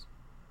 gears.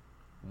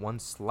 One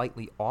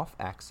slightly off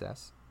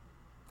axis.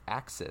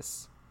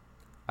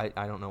 I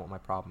don't know what my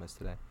problem is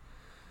today.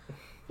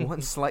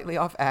 One slightly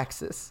off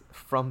axis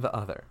from the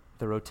other.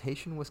 The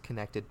rotation was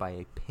connected by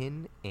a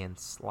pin and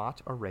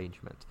slot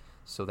arrangement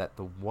so that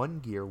the one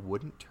gear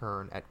wouldn't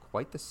turn at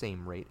quite the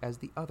same rate as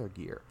the other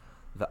gear.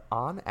 The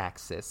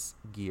on-axis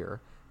gear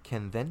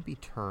can then be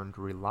turned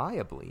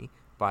reliably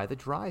by the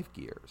drive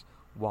gears,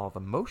 while the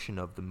motion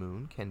of the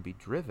moon can be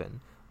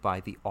driven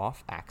by the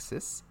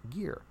off-axis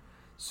gear.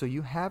 So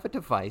you have a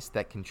device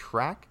that can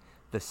track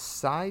the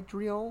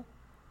sidereal,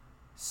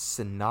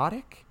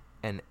 synodic,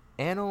 and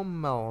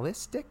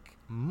anomalistic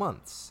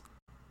months.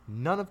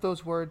 None of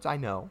those words I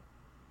know.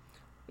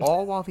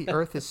 All while the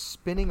Earth is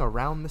spinning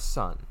around the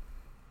sun.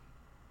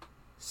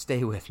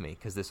 Stay with me,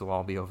 because this will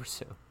all be over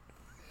soon.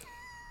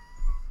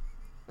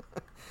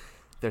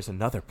 There's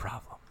another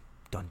problem.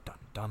 Dun, dun,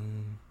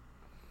 dun.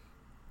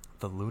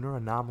 The lunar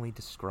anomaly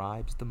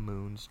describes the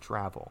moon's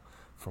travel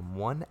from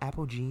one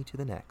apogee to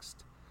the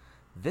next.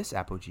 This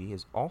apogee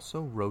is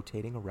also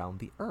rotating around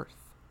the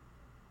Earth,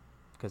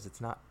 because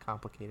it's not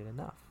complicated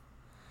enough.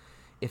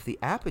 If the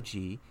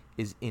apogee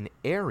is in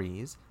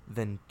Aries,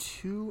 then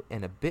 2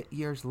 and a bit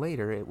years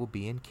later it will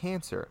be in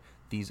Cancer.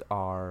 These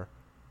are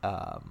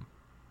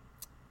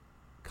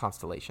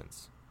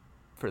constellations,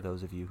 for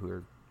those of you who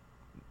are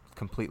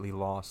completely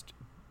lost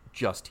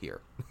just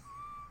here.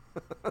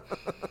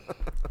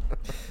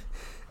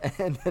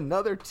 And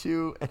another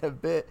 2 and a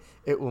bit,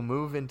 it will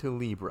move into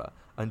Libra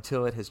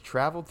until it has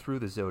traveled through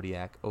the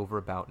zodiac over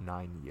about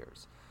 9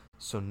 years.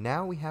 So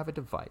now we have a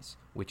device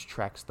which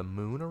tracks the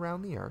moon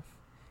around the Earth,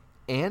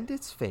 and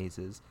its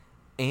phases,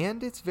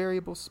 and its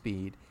variable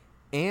speed,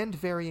 and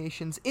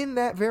variations in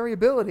that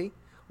variability,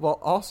 while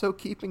also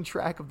keeping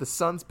track of the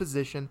sun's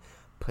position,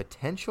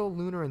 potential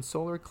lunar and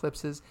solar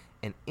eclipses,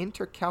 and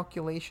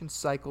intercalculation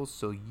cycles,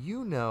 so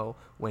you know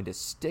when to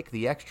stick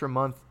the extra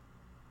month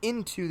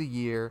into the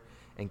year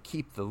and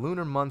keep the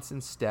lunar months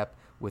in step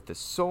with the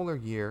solar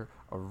year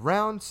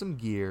around some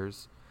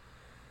gears.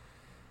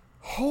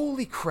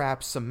 Holy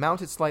crap, some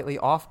mounted slightly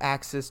off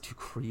axis to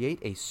create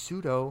a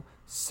pseudo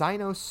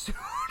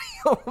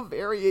sinusoidal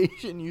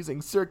variation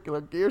using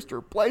circular gears to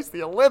replace the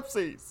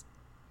ellipses.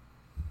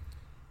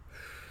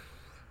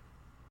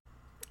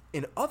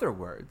 In other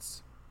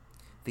words,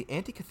 the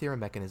Antikythera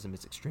mechanism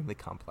is extremely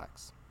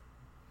complex.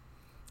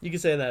 You can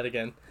say that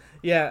again.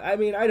 Yeah, I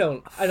mean, I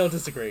don't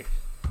disagree.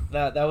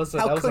 That was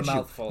a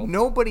mouthful.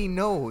 Nobody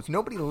knows.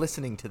 Nobody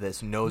listening to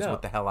this knows No.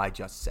 what the hell I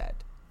just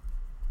said.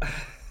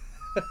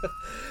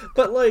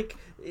 But like,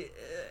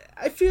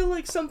 I feel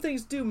like some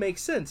things do make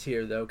sense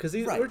here, though, because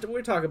Right.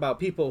 we're talking about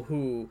people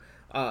who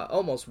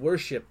almost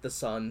worship the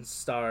sun,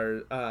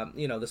 star,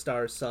 the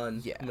stars,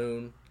 sun, Yeah.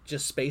 moon,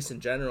 just space in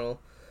general.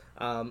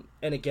 And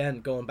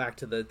again, going back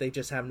to they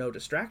just have no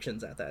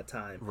distractions at that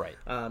time. Right.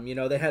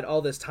 They had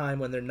all this time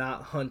when they're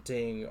not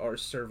hunting or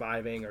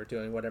surviving or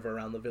doing whatever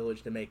around the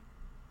village to make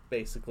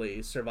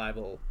basically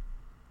survival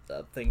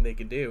thing they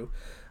could do.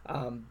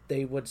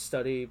 They would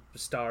study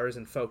stars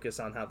and focus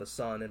on how the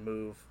sun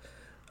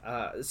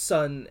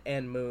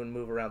and moon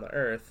move around the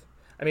earth.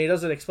 I mean, it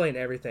doesn't explain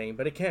everything,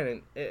 but it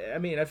can. I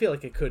mean, I feel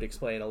like it could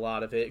explain a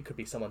lot of it. It could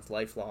be someone's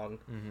lifelong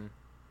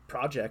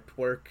project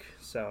work.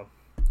 So,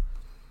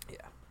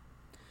 Yeah.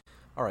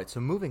 All right,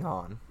 so moving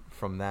on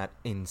from that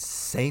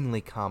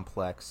insanely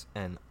complex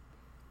and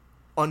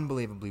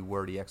unbelievably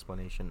wordy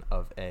explanation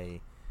of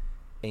a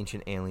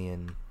ancient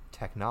alien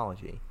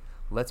technology,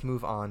 let's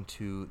move on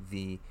to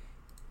the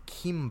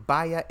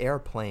Kimbaya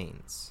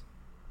airplanes,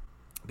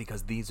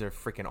 because these are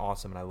freaking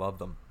awesome and I love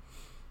them.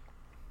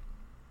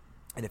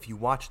 And if you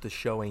watch the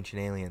show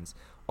Ancient Aliens,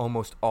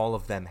 almost all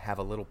of them have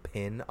a little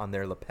pin on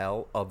their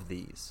lapel of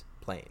these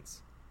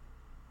planes.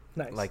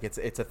 nice. Like it's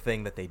a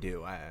thing that they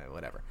do.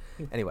 Whatever.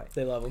 Anyway,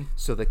 They love them.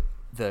 so the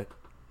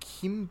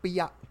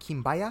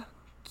Kimbaya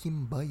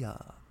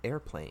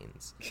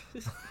airplanes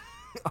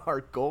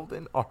are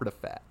golden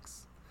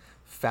artifacts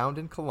found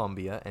in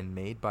Colombia and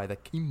made by the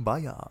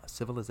Kimbaya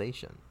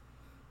civilization.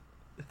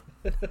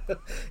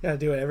 Yeah,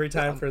 do it every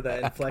time for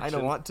that I inflection.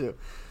 don't want to.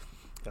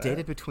 All Dated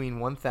right. between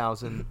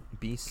 1000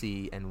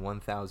 BC and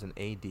 1000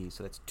 AD,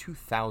 so that's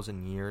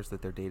 2,000 years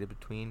that they're dated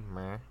between.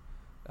 Meh.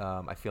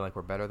 I feel like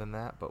we're better than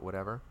that, but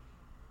whatever.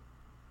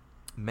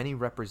 Many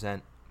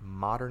represent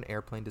modern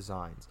airplane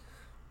designs,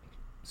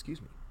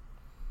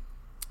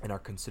 and are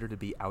considered to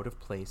be out of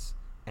place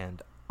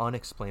and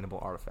unexplainable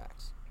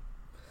artifacts.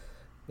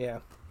 Yeah.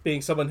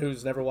 Being someone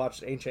who's never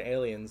watched Ancient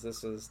Aliens,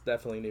 this is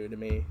definitely new to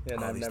me,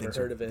 and I've These never things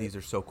heard are, of it. These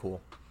are so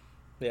cool.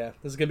 Yeah,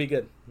 this is gonna be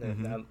good.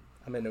 Mhm. And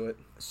I'm into it.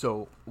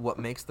 So what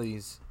makes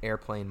these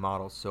airplane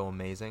models so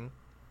amazing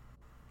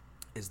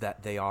is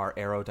that they are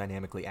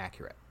aerodynamically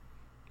accurate,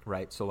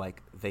 right? So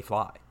like they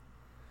fly.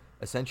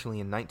 Essentially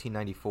in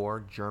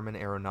 1994, German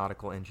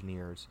aeronautical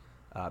engineers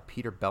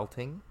Peter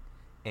Belting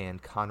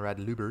and Konrad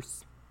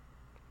Lubers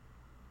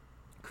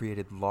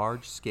created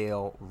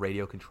large-scale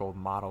radio-controlled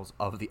models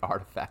of the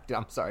artifact.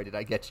 I'm sorry, did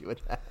I get you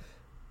with that?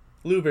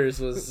 Lubers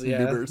was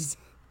Lubers.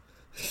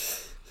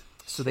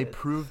 So they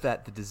proved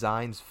that the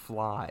designs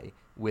fly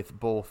with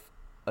both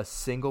a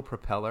single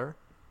propeller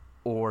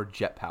or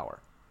jet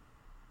power.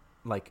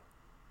 Like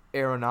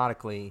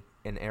aeronautically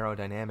and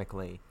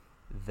aerodynamically,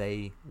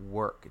 they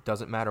work. It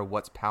doesn't matter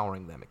what's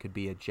powering them. It could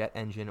be a jet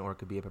engine or it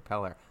could be a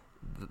propeller.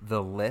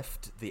 The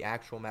lift, the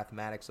actual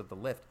mathematics of the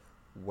lift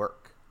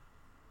work.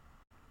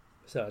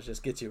 So it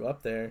just gets you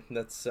up there.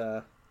 That's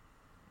that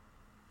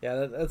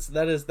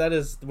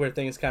is where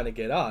things kind of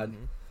get odd.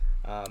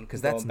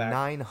 Because that's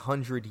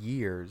 900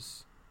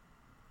 years,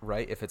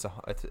 right? If it's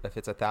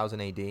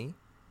 1000 AD,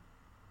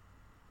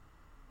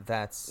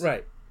 that's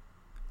right.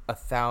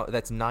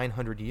 That's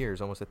 900 years,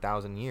 almost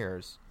 1,000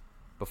 years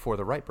before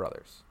the Wright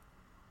brothers.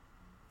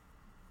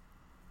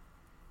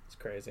 It's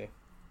crazy.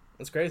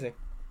 It's crazy.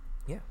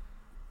 Yeah.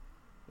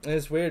 And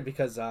it's weird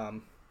because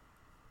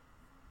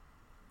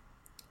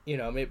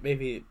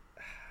maybe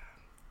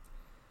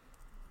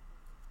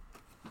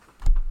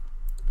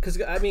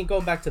because I mean,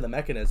 going back to the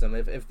mechanism,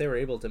 if they were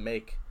able to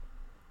make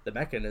the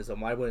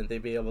mechanism, why wouldn't they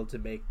be able to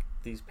make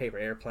these paper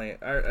airplane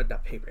or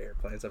not paper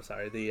airplanes? I'm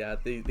sorry,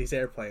 these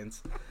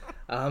airplanes,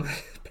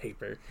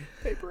 paper.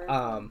 Paper.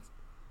 I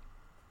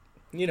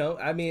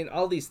mean,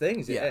 all these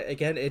things. Yeah.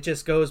 Again, it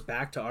just goes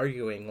back to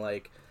arguing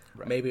like.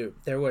 Right. Maybe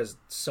there was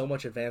so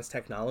much advanced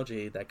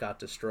technology that got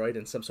destroyed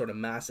in some sort of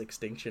mass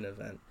extinction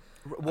event.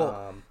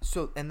 Well,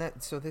 so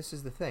this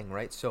is the thing,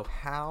 right? So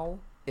how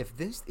if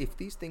these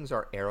things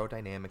are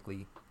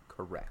aerodynamically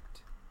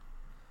correct,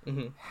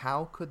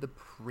 how could the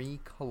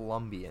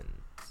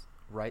pre-Columbians,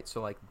 right?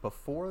 So like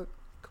before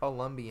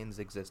Columbians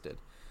existed,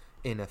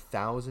 in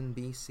 1000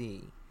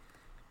 BC,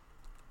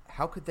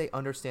 how could they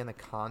understand the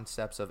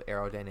concepts of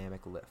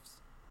aerodynamic lifts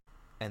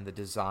and the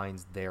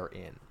designs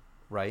therein,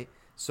 right?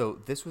 So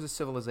this was a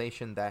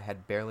civilization that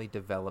had barely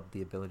developed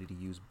the ability to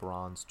use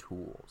bronze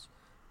tools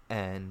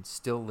and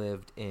still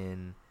lived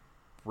in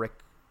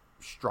brick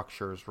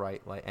structures,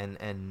 right? Like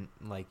and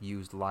like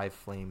used live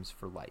flames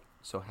for light.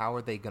 So how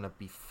are they going to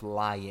be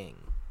flying?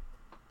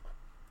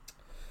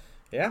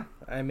 Yeah,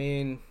 I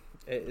mean,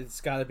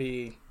 it's got to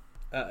be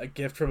a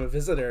gift from a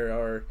visitor,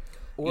 or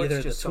Or either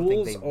it's the just something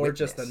tools they or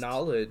just the witnessed.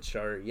 knowledge,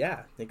 or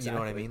exactly. You know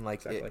what I mean?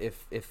 Like exactly.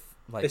 if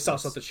like They saw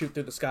let's- something shoot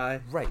through the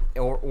sky. right,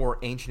 or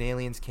ancient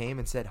aliens came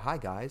and said, "Hi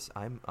guys,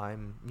 I'm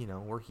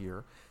we're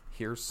here.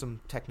 Here's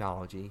some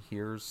technology.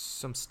 Here's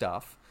some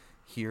stuff.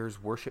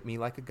 Here's worship me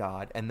like a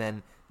god." And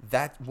then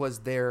that was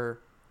their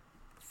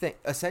thing.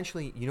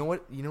 Essentially, you know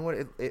what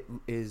it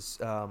is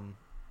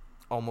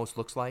almost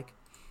looks like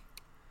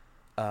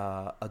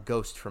a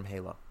ghost from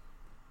Halo.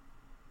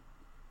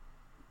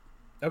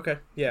 Okay,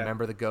 yeah.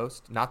 Remember the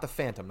ghost? Not the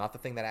phantom, not the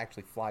thing that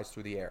actually flies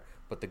through the air,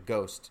 but the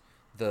ghost,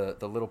 the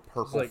little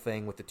purple like-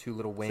 thing with the two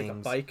little It's wings. like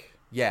a bike.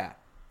 Yeah,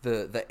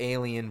 the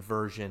alien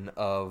version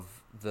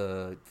of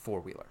the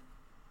four-wheeler.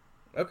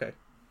 Okay.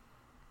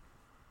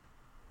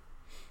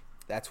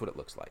 That's what it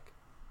looks like.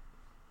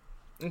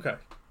 Okay.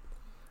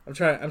 I'm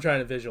trying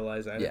to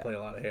visualize that. I Yeah. play a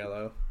lot of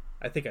Halo.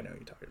 I think I know what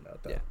you're talking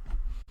about, though. Yeah.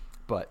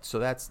 But so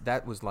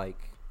that was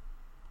like,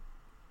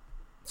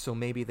 so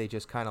maybe they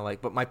just kind of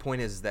like, but my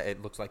point is that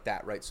it looks like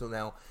that, right? So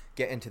now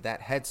get into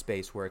that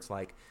headspace where it's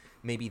like,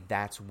 maybe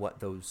that's what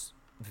those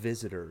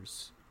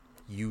visitors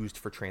used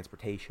for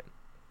transportation.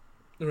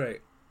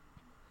 Right.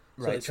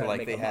 Right. So, So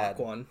like they had,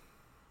 one.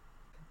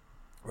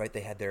 right,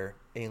 they had their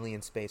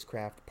alien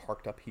spacecraft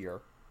parked up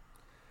here,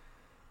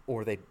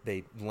 or they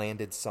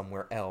landed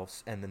somewhere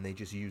else, and then they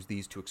just used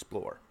these to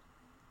explore.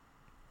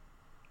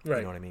 Right.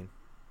 You know what I mean?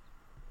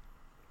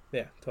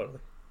 Yeah, totally.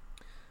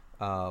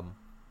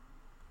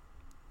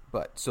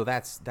 But so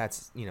that's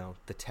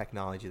the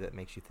technology that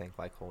makes you think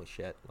like, holy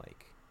shit,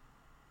 like,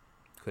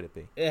 could it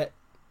be?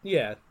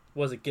 Yeah.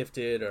 Was it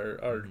gifted, or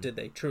Mm-hmm. did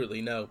they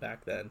truly know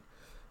back then?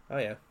 Oh,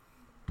 yeah.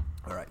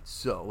 All right,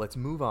 so let's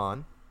move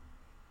on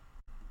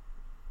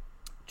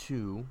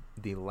to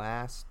the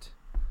last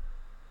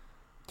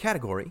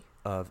category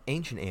of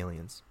ancient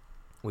aliens,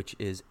 which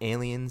is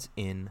aliens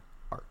in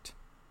art.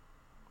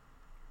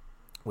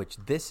 Which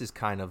this is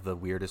kind of the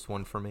weirdest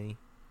one for me.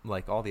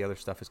 Like, all the other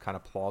stuff is kind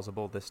of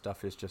plausible. This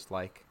stuff is just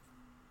like...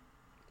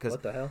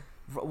 What the hell?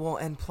 Well,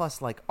 and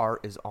plus, like,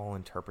 art is all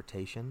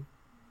interpretation.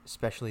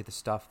 Especially the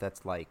stuff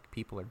that's, like,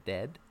 people are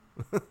dead.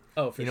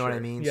 Oh, for sure. You know what I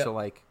mean? Yep. So,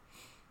 like...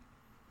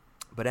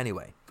 But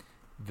anyway,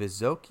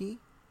 Visoki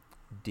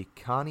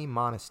Dikani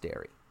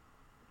Monastery.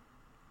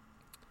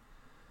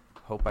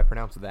 Hope I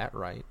pronounced that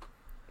right.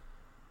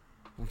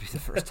 Will be the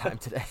first time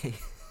today.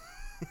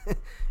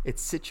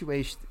 It's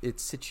situated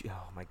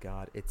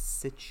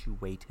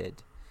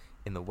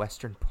in the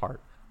western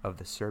part of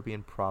the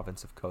Serbian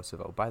province of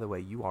Kosovo. By the way,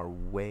 you are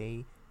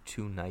way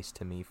too nice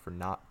to me for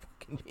not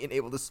fucking being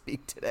able to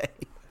speak today.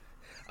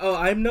 Oh,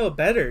 I'm no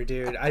better,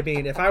 dude. I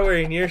mean, if I were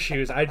in your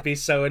shoes, I'd be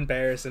so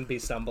embarrassed and be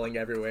stumbling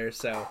everywhere.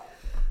 So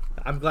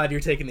I'm glad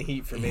you're taking the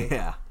heat for me.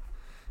 Yeah.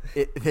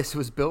 This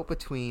was built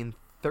between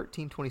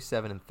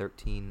 1327 and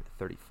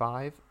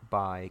 1335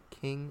 by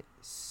King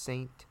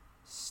Saint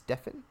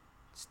Stephen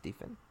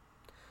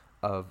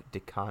of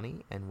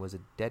Dikani, and was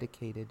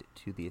dedicated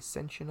to the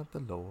ascension of the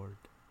Lord.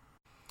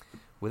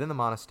 Within the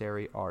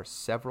monastery are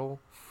several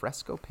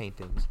fresco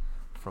paintings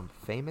from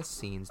famous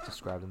scenes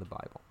described in the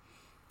Bible.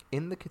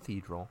 In the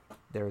cathedral,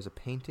 there is a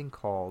painting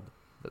called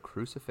The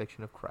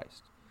Crucifixion of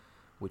Christ,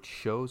 which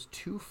shows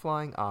two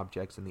flying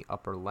objects in the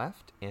upper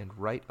left and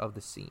right of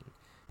the scene,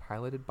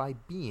 piloted by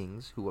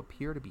beings who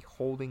appear to be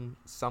holding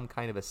some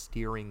kind of a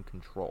steering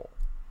control.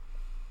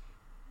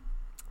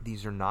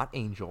 These are not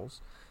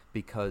angels,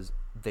 because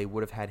they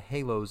would have had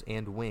halos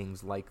and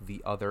wings like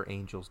the other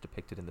angels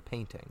depicted in the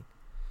painting.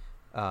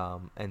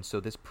 And so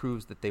this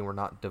proves that they were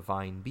not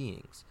divine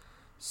beings.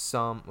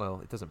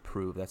 It doesn't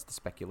prove, that's the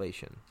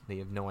speculation. They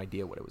have no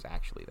idea what it was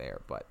actually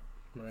there, but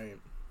Right.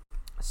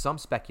 some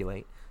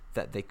speculate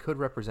that they could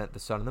represent the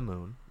sun and the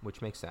moon,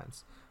 which makes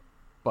sense.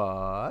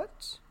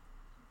 But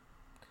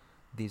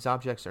these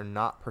objects are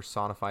not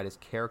personified as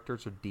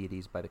characters or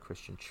deities by the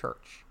Christian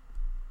church.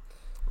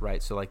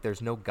 Right? So, like,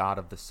 there's no god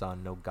of the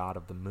sun, no god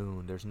of the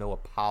moon. There's no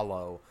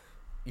Apollo,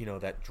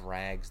 that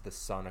drags the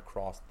sun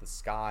across the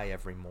sky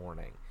every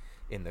morning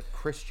in the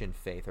Christian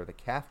faith or the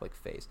Catholic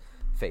faith.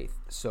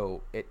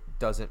 So it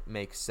doesn't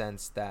make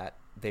sense that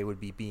they would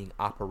be being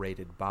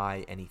operated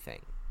by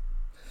anything.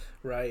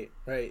 Right.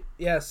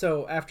 Yeah,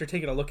 so after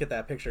taking a look at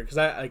that picture, because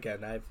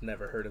I've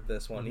never heard of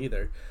this one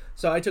either.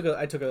 So I took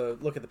a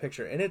look at the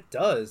picture, and it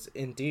does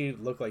indeed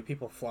look like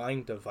people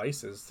flying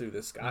devices through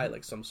the sky,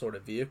 like some sort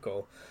of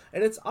vehicle.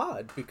 And it's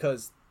odd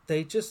because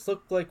they just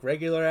look like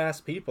regular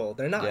ass people.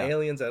 They're not Yeah.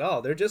 aliens at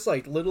all. They're just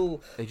like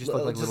little. They just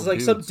look like just little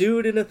like some dudes.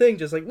 dude in a thing,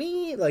 just like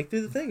me, like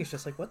through the thing. It's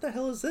just like, what the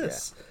hell is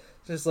this?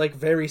 Just like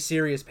very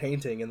serious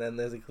painting, and then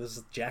there's like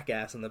this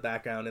jackass in the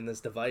background and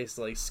this device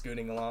like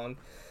scooting along.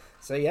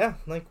 So yeah,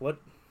 like what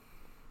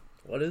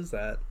is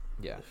that?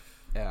 Yeah,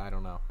 I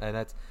don't know,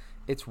 and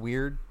it's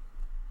weird,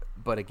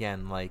 but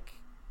again, like,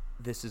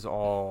 this is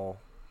all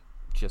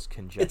just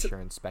conjecture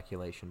and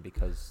speculation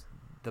because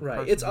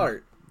Right, it's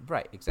art.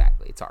 Right,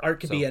 exactly, it's art. Art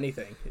could So, be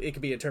anything. It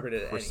could be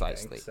interpreted as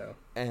precisely. anything. So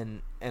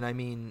and I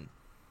mean,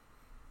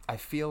 I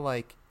feel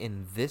like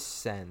in this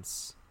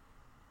sense,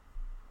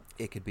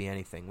 It could be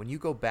anything. When you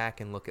go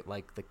back and look at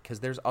like because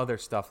there's other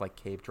stuff like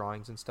cave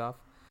drawings and stuff,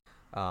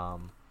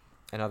 and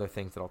other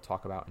things that I'll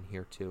talk about in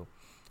here too.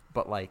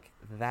 But like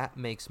that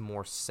makes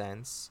more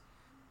sense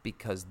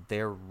because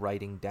they're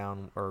writing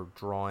down or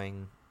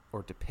drawing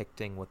or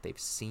depicting what they've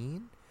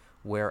seen,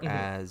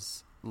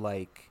 whereas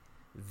like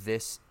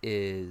this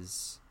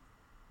is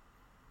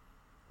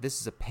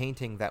a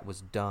painting that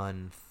was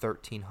done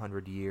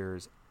 1,300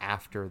 years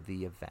after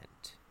the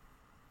event.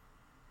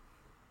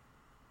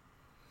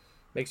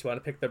 Makes you want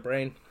to pick their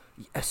brain.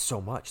 Yeah,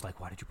 so much. Like,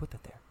 why did you put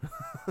that there?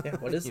 Yeah,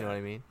 what is you that? know what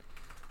I mean?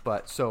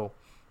 But so,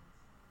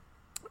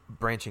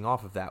 branching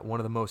off of that, one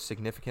of the most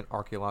significant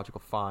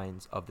archaeological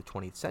finds of the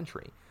 20th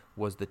century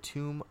was the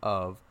tomb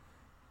of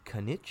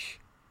Kanich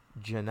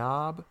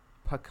Janab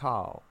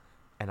Pakal.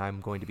 And I'm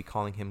going to be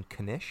calling him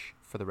Kanish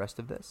for the rest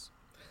of this.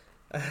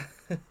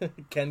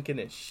 Ken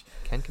Kanish.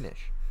 Ken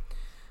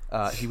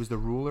Kanish. He was the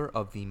ruler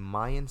of the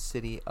Mayan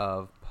city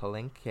of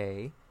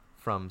Palenque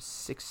from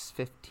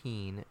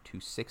 615 to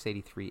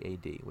 683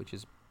 AD, which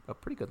is a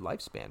pretty good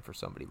lifespan for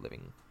somebody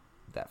living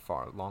that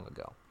far long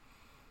ago.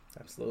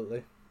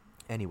 Absolutely.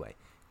 Anyway,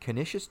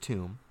 Kanish's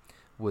tomb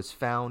was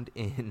found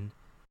in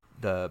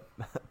the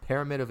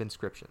Pyramid of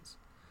Inscriptions,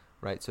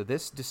 right? So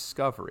this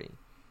discovery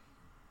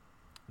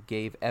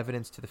gave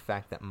evidence to the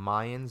fact that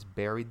Mayans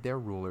buried their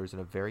rulers in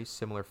a very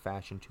similar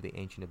fashion to the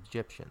ancient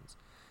Egyptians,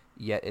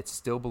 yet it's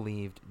still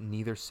believed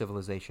neither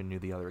civilization knew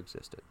the other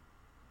existed.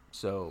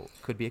 So,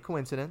 could be a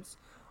coincidence,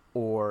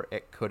 or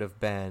it could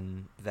have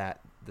been that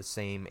the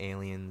same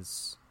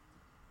aliens...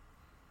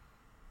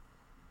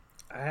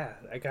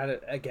 I got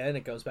it. Again,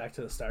 it goes back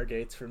to the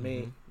Stargates for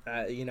me.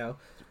 You know.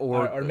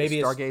 Or maybe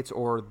Stargates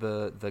or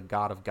the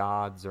God of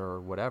Gods or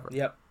whatever.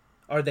 Yep.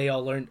 Are they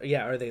all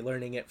are they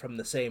learning it from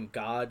the same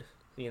God?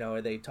 You know,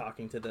 are they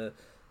talking to the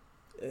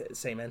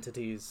same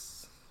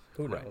entities?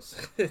 Who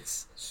knows?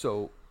 It's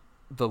So,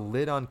 the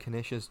lid on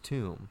Kanish's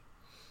tomb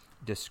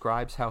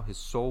describes how his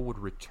soul would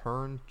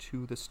return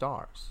to the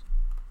stars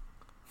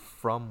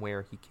from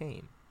where he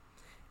came.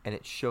 And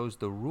it shows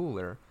the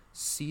ruler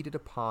seated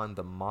upon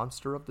the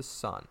monster of the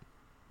sun,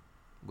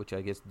 which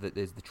I guess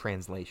is the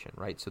translation,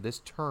 right? So this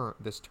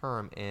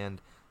term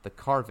and the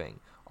carving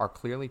are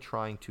clearly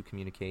trying to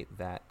communicate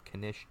that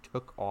Kanish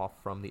took off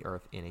from the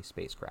Earth in a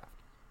spacecraft.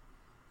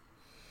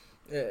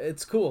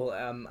 It's cool.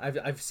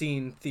 I've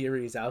seen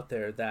theories out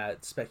there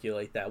that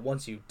speculate that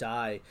once you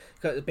die,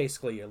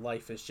 basically your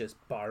life is just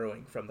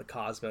borrowing from the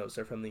cosmos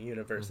or from the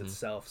universe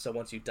itself. So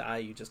once you die,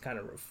 you just kind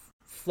of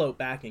float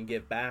back and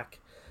give back,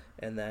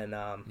 and then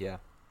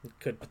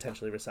could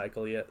potentially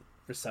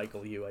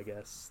recycle you, I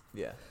guess.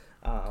 Yeah.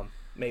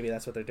 Maybe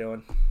that's what they're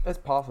doing. That's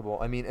possible.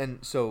 I mean,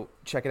 and so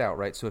check it out,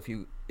 right? So if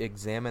you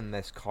examine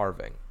this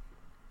carving,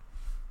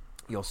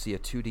 you'll see a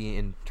 2D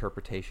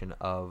interpretation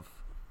of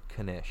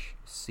Kanish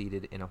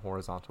seated in a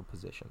horizontal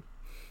position.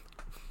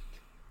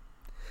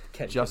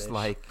 Just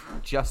like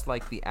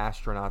the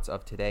astronauts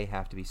of today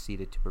have to be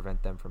seated to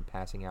prevent them from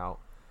passing out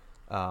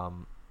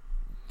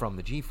from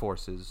the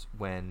G-forces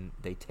when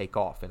they take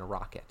off in a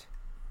rocket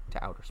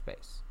to outer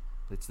space.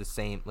 It's the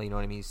same, you know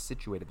what I mean? He's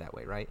situated that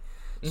way, right?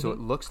 So it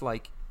looks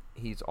like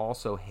he's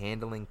also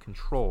handling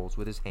controls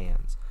with his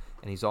hands,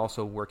 and he's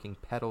also working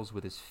pedals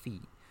with his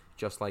feet,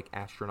 just like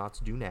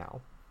astronauts do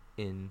now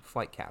in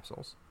flight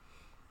capsules.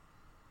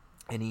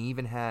 And he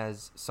even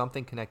has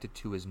something connected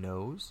to his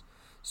nose.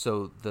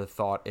 So the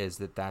thought is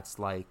that that's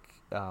like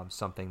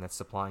something that's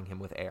supplying him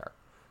with air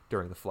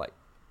during the flight.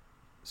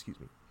 Excuse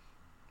me.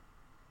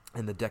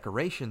 And the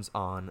decorations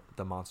on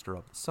the Monster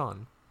of the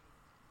Sun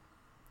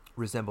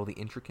resemble the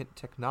intricate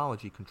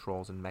technology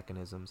controls and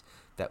mechanisms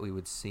that we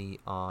would see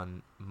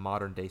on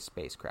modern-day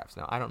spacecrafts.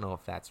 Now, I don't know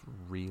if that's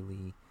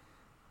really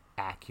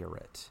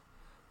accurate.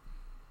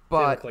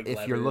 But like if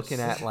levers. You're looking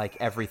at like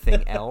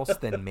everything else,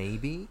 then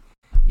maybe...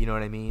 You know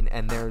what I mean?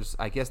 And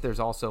I guess there's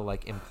also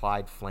like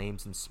implied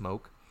flames and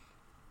smoke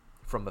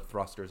from the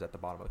thrusters at the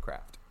bottom of the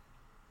craft.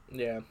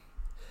 Yeah.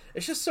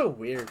 It's just so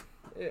weird.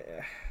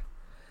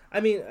 I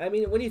mean,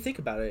 when you think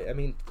about it, I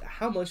mean,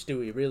 how much do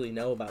we really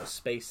know about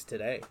space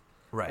today?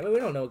 Right. I mean, we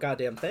don't know a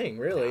goddamn thing,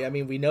 really. I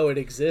mean, we know it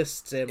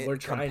exists, and we're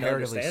trying to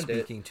understand it.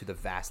 Comparatively speaking to the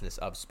vastness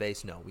of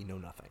space, no, we know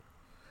nothing.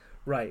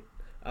 Right.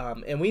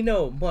 And we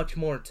know much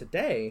more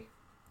today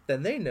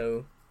than they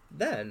know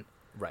then.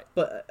 Right.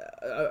 But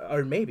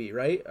or maybe,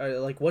 right? Or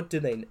like, what do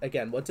they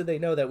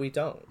know that we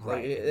don't? Right.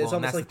 Like, it's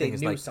almost like they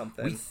knew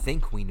something. We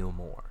think we know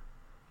more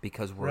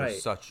because we're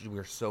Right.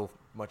 we're so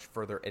much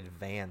further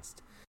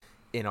advanced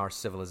in our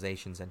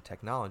civilizations and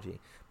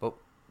technology, but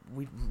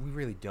we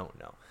really don't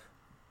know.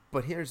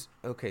 But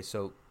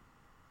so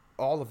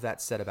all of that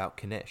said about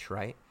Kanish,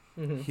 right?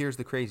 Here's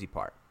the crazy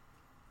part.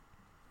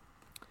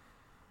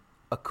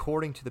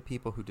 According to the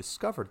people who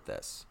discovered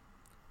this,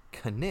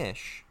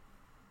 Kanish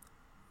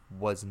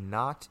was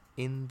not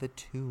in the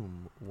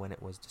tomb when it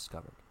was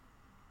discovered.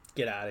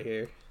 Get out of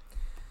here.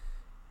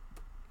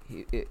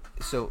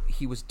 So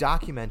he was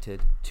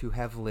documented to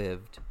have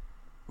lived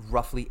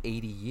roughly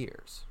 80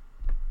 years.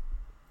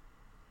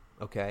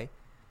 Okay?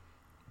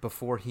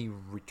 Before he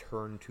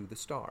returned to the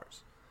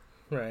stars.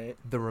 Right.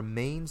 The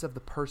remains of the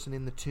person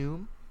in the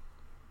tomb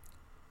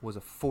was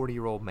a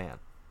 40-year-old man.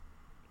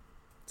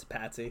 It's a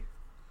patsy.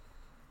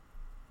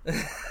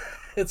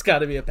 It's got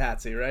to be a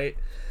patsy, right?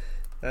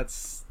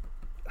 That's...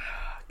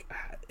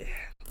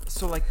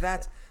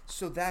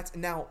 So that's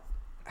now,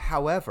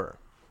 however,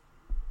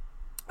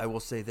 I will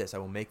say this. I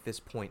will make this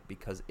point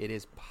because it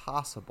is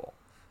possible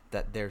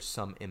that there's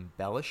some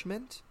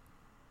embellishment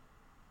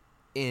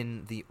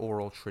in the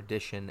oral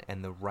tradition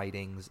and the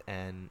writings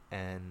and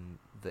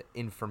the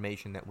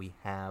information that we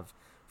have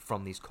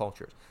from these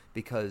cultures.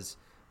 Because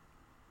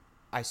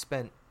I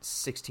spent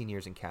 16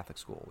 years in Catholic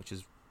school, which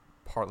is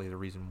partly the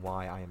reason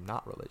why I am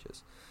not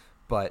religious.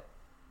 But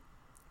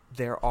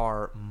there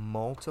are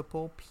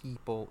multiple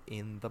people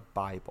in the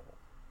Bible,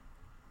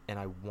 and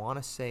I want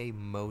to say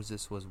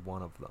Moses was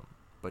one of them,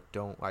 but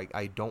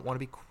I don't want to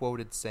be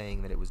quoted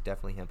saying that it was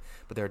definitely him.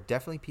 But there are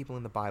definitely people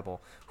in the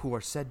Bible who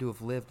are said to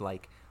have lived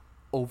like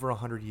over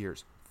 100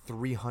 years,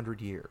 300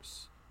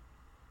 years.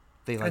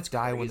 They like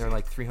die when they're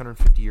like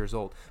 350 years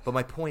old. But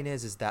my point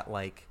is that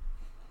like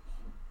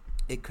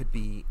it could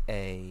be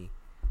a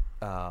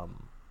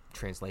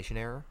translation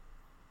error.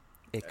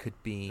 It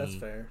could be That's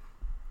fair.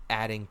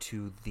 Adding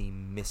to the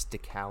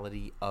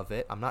mysticality of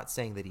it. I'm not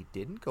saying that he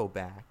didn't go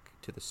back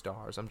to the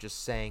stars. I'm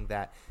just saying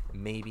that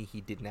maybe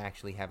he didn't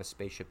actually have a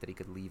spaceship that he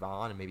could leave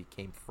on and maybe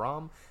came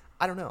from.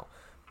 I don't know.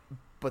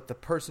 But the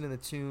person in the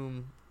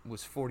tomb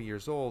was 40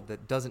 years old.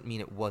 That doesn't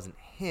mean it wasn't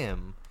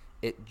him.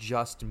 It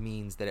just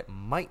means that it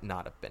might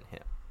not have been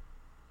him.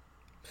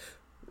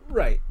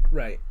 Right.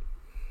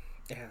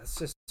 Yeah,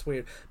 it's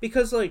weird.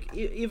 Because, like,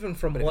 even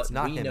from what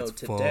we know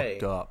today...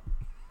 fucked up.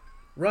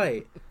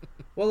 Right.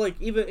 Well,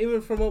 like,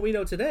 even from what we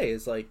know today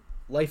is, like,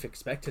 life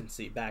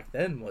expectancy back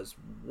then was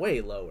way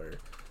lower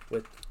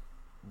with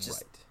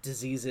just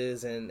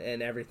diseases and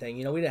everything.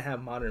 You know, we didn't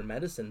have modern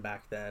medicine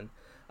back then.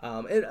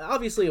 And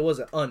obviously it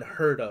wasn't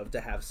unheard of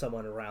to have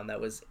someone around that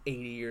was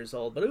 80 years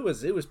old, but it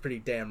was pretty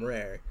damn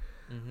rare.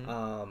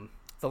 Mm-hmm.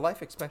 The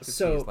life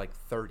expectancy is like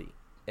 30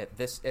 at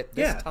this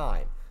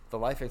time. The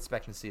life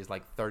expectancy is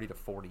like 30 to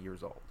 40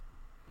 years old.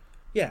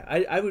 Yeah,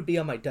 I would be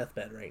on my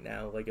deathbed right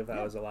now, like if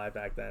I was alive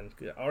back then,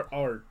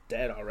 or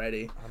dead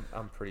already.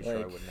 I'm pretty sure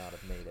I would not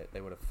have made it. They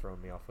would have thrown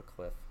me off a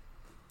cliff.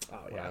 Oh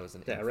when yeah, I was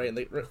an right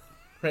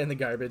in the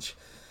garbage.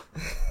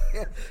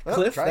 Yeah. Well,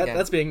 Cliff,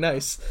 that's being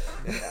nice.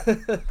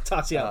 Yeah.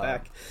 Toss you out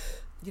back.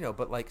 You know,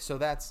 but like, so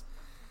that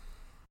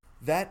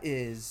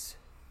is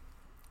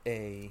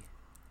a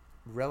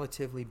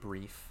relatively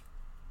brief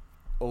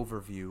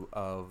overview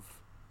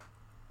of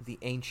the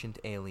ancient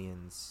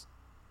aliens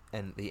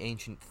and the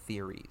ancient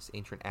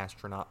ancient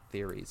astronaut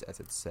theories, as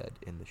it's said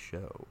in the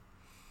show.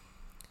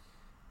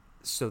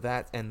 So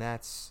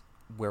that's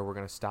where we're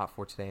going to stop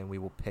for today, and we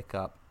will pick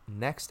up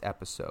next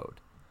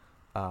episode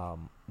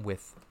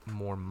with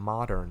more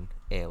modern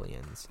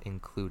aliens,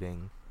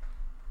 including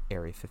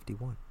Area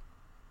 51.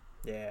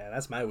 Yeah,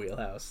 that's my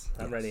wheelhouse.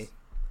 I'm ready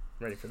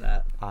for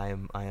that. I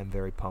am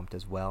very pumped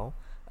as well.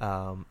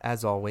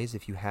 As always,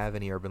 if you have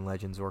any urban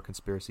legends or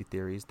conspiracy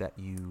theories that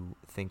you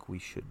think we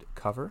should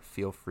cover,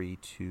 feel free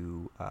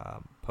to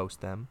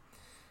post them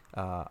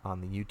on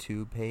the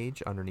YouTube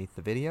page underneath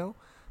the video.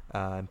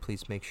 And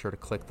please make sure to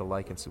click the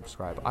like and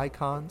subscribe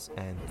icons.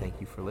 And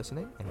thank you for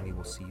listening. And we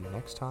will see you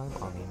next time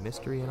on the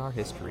Mystery in Our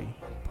History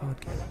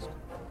podcast.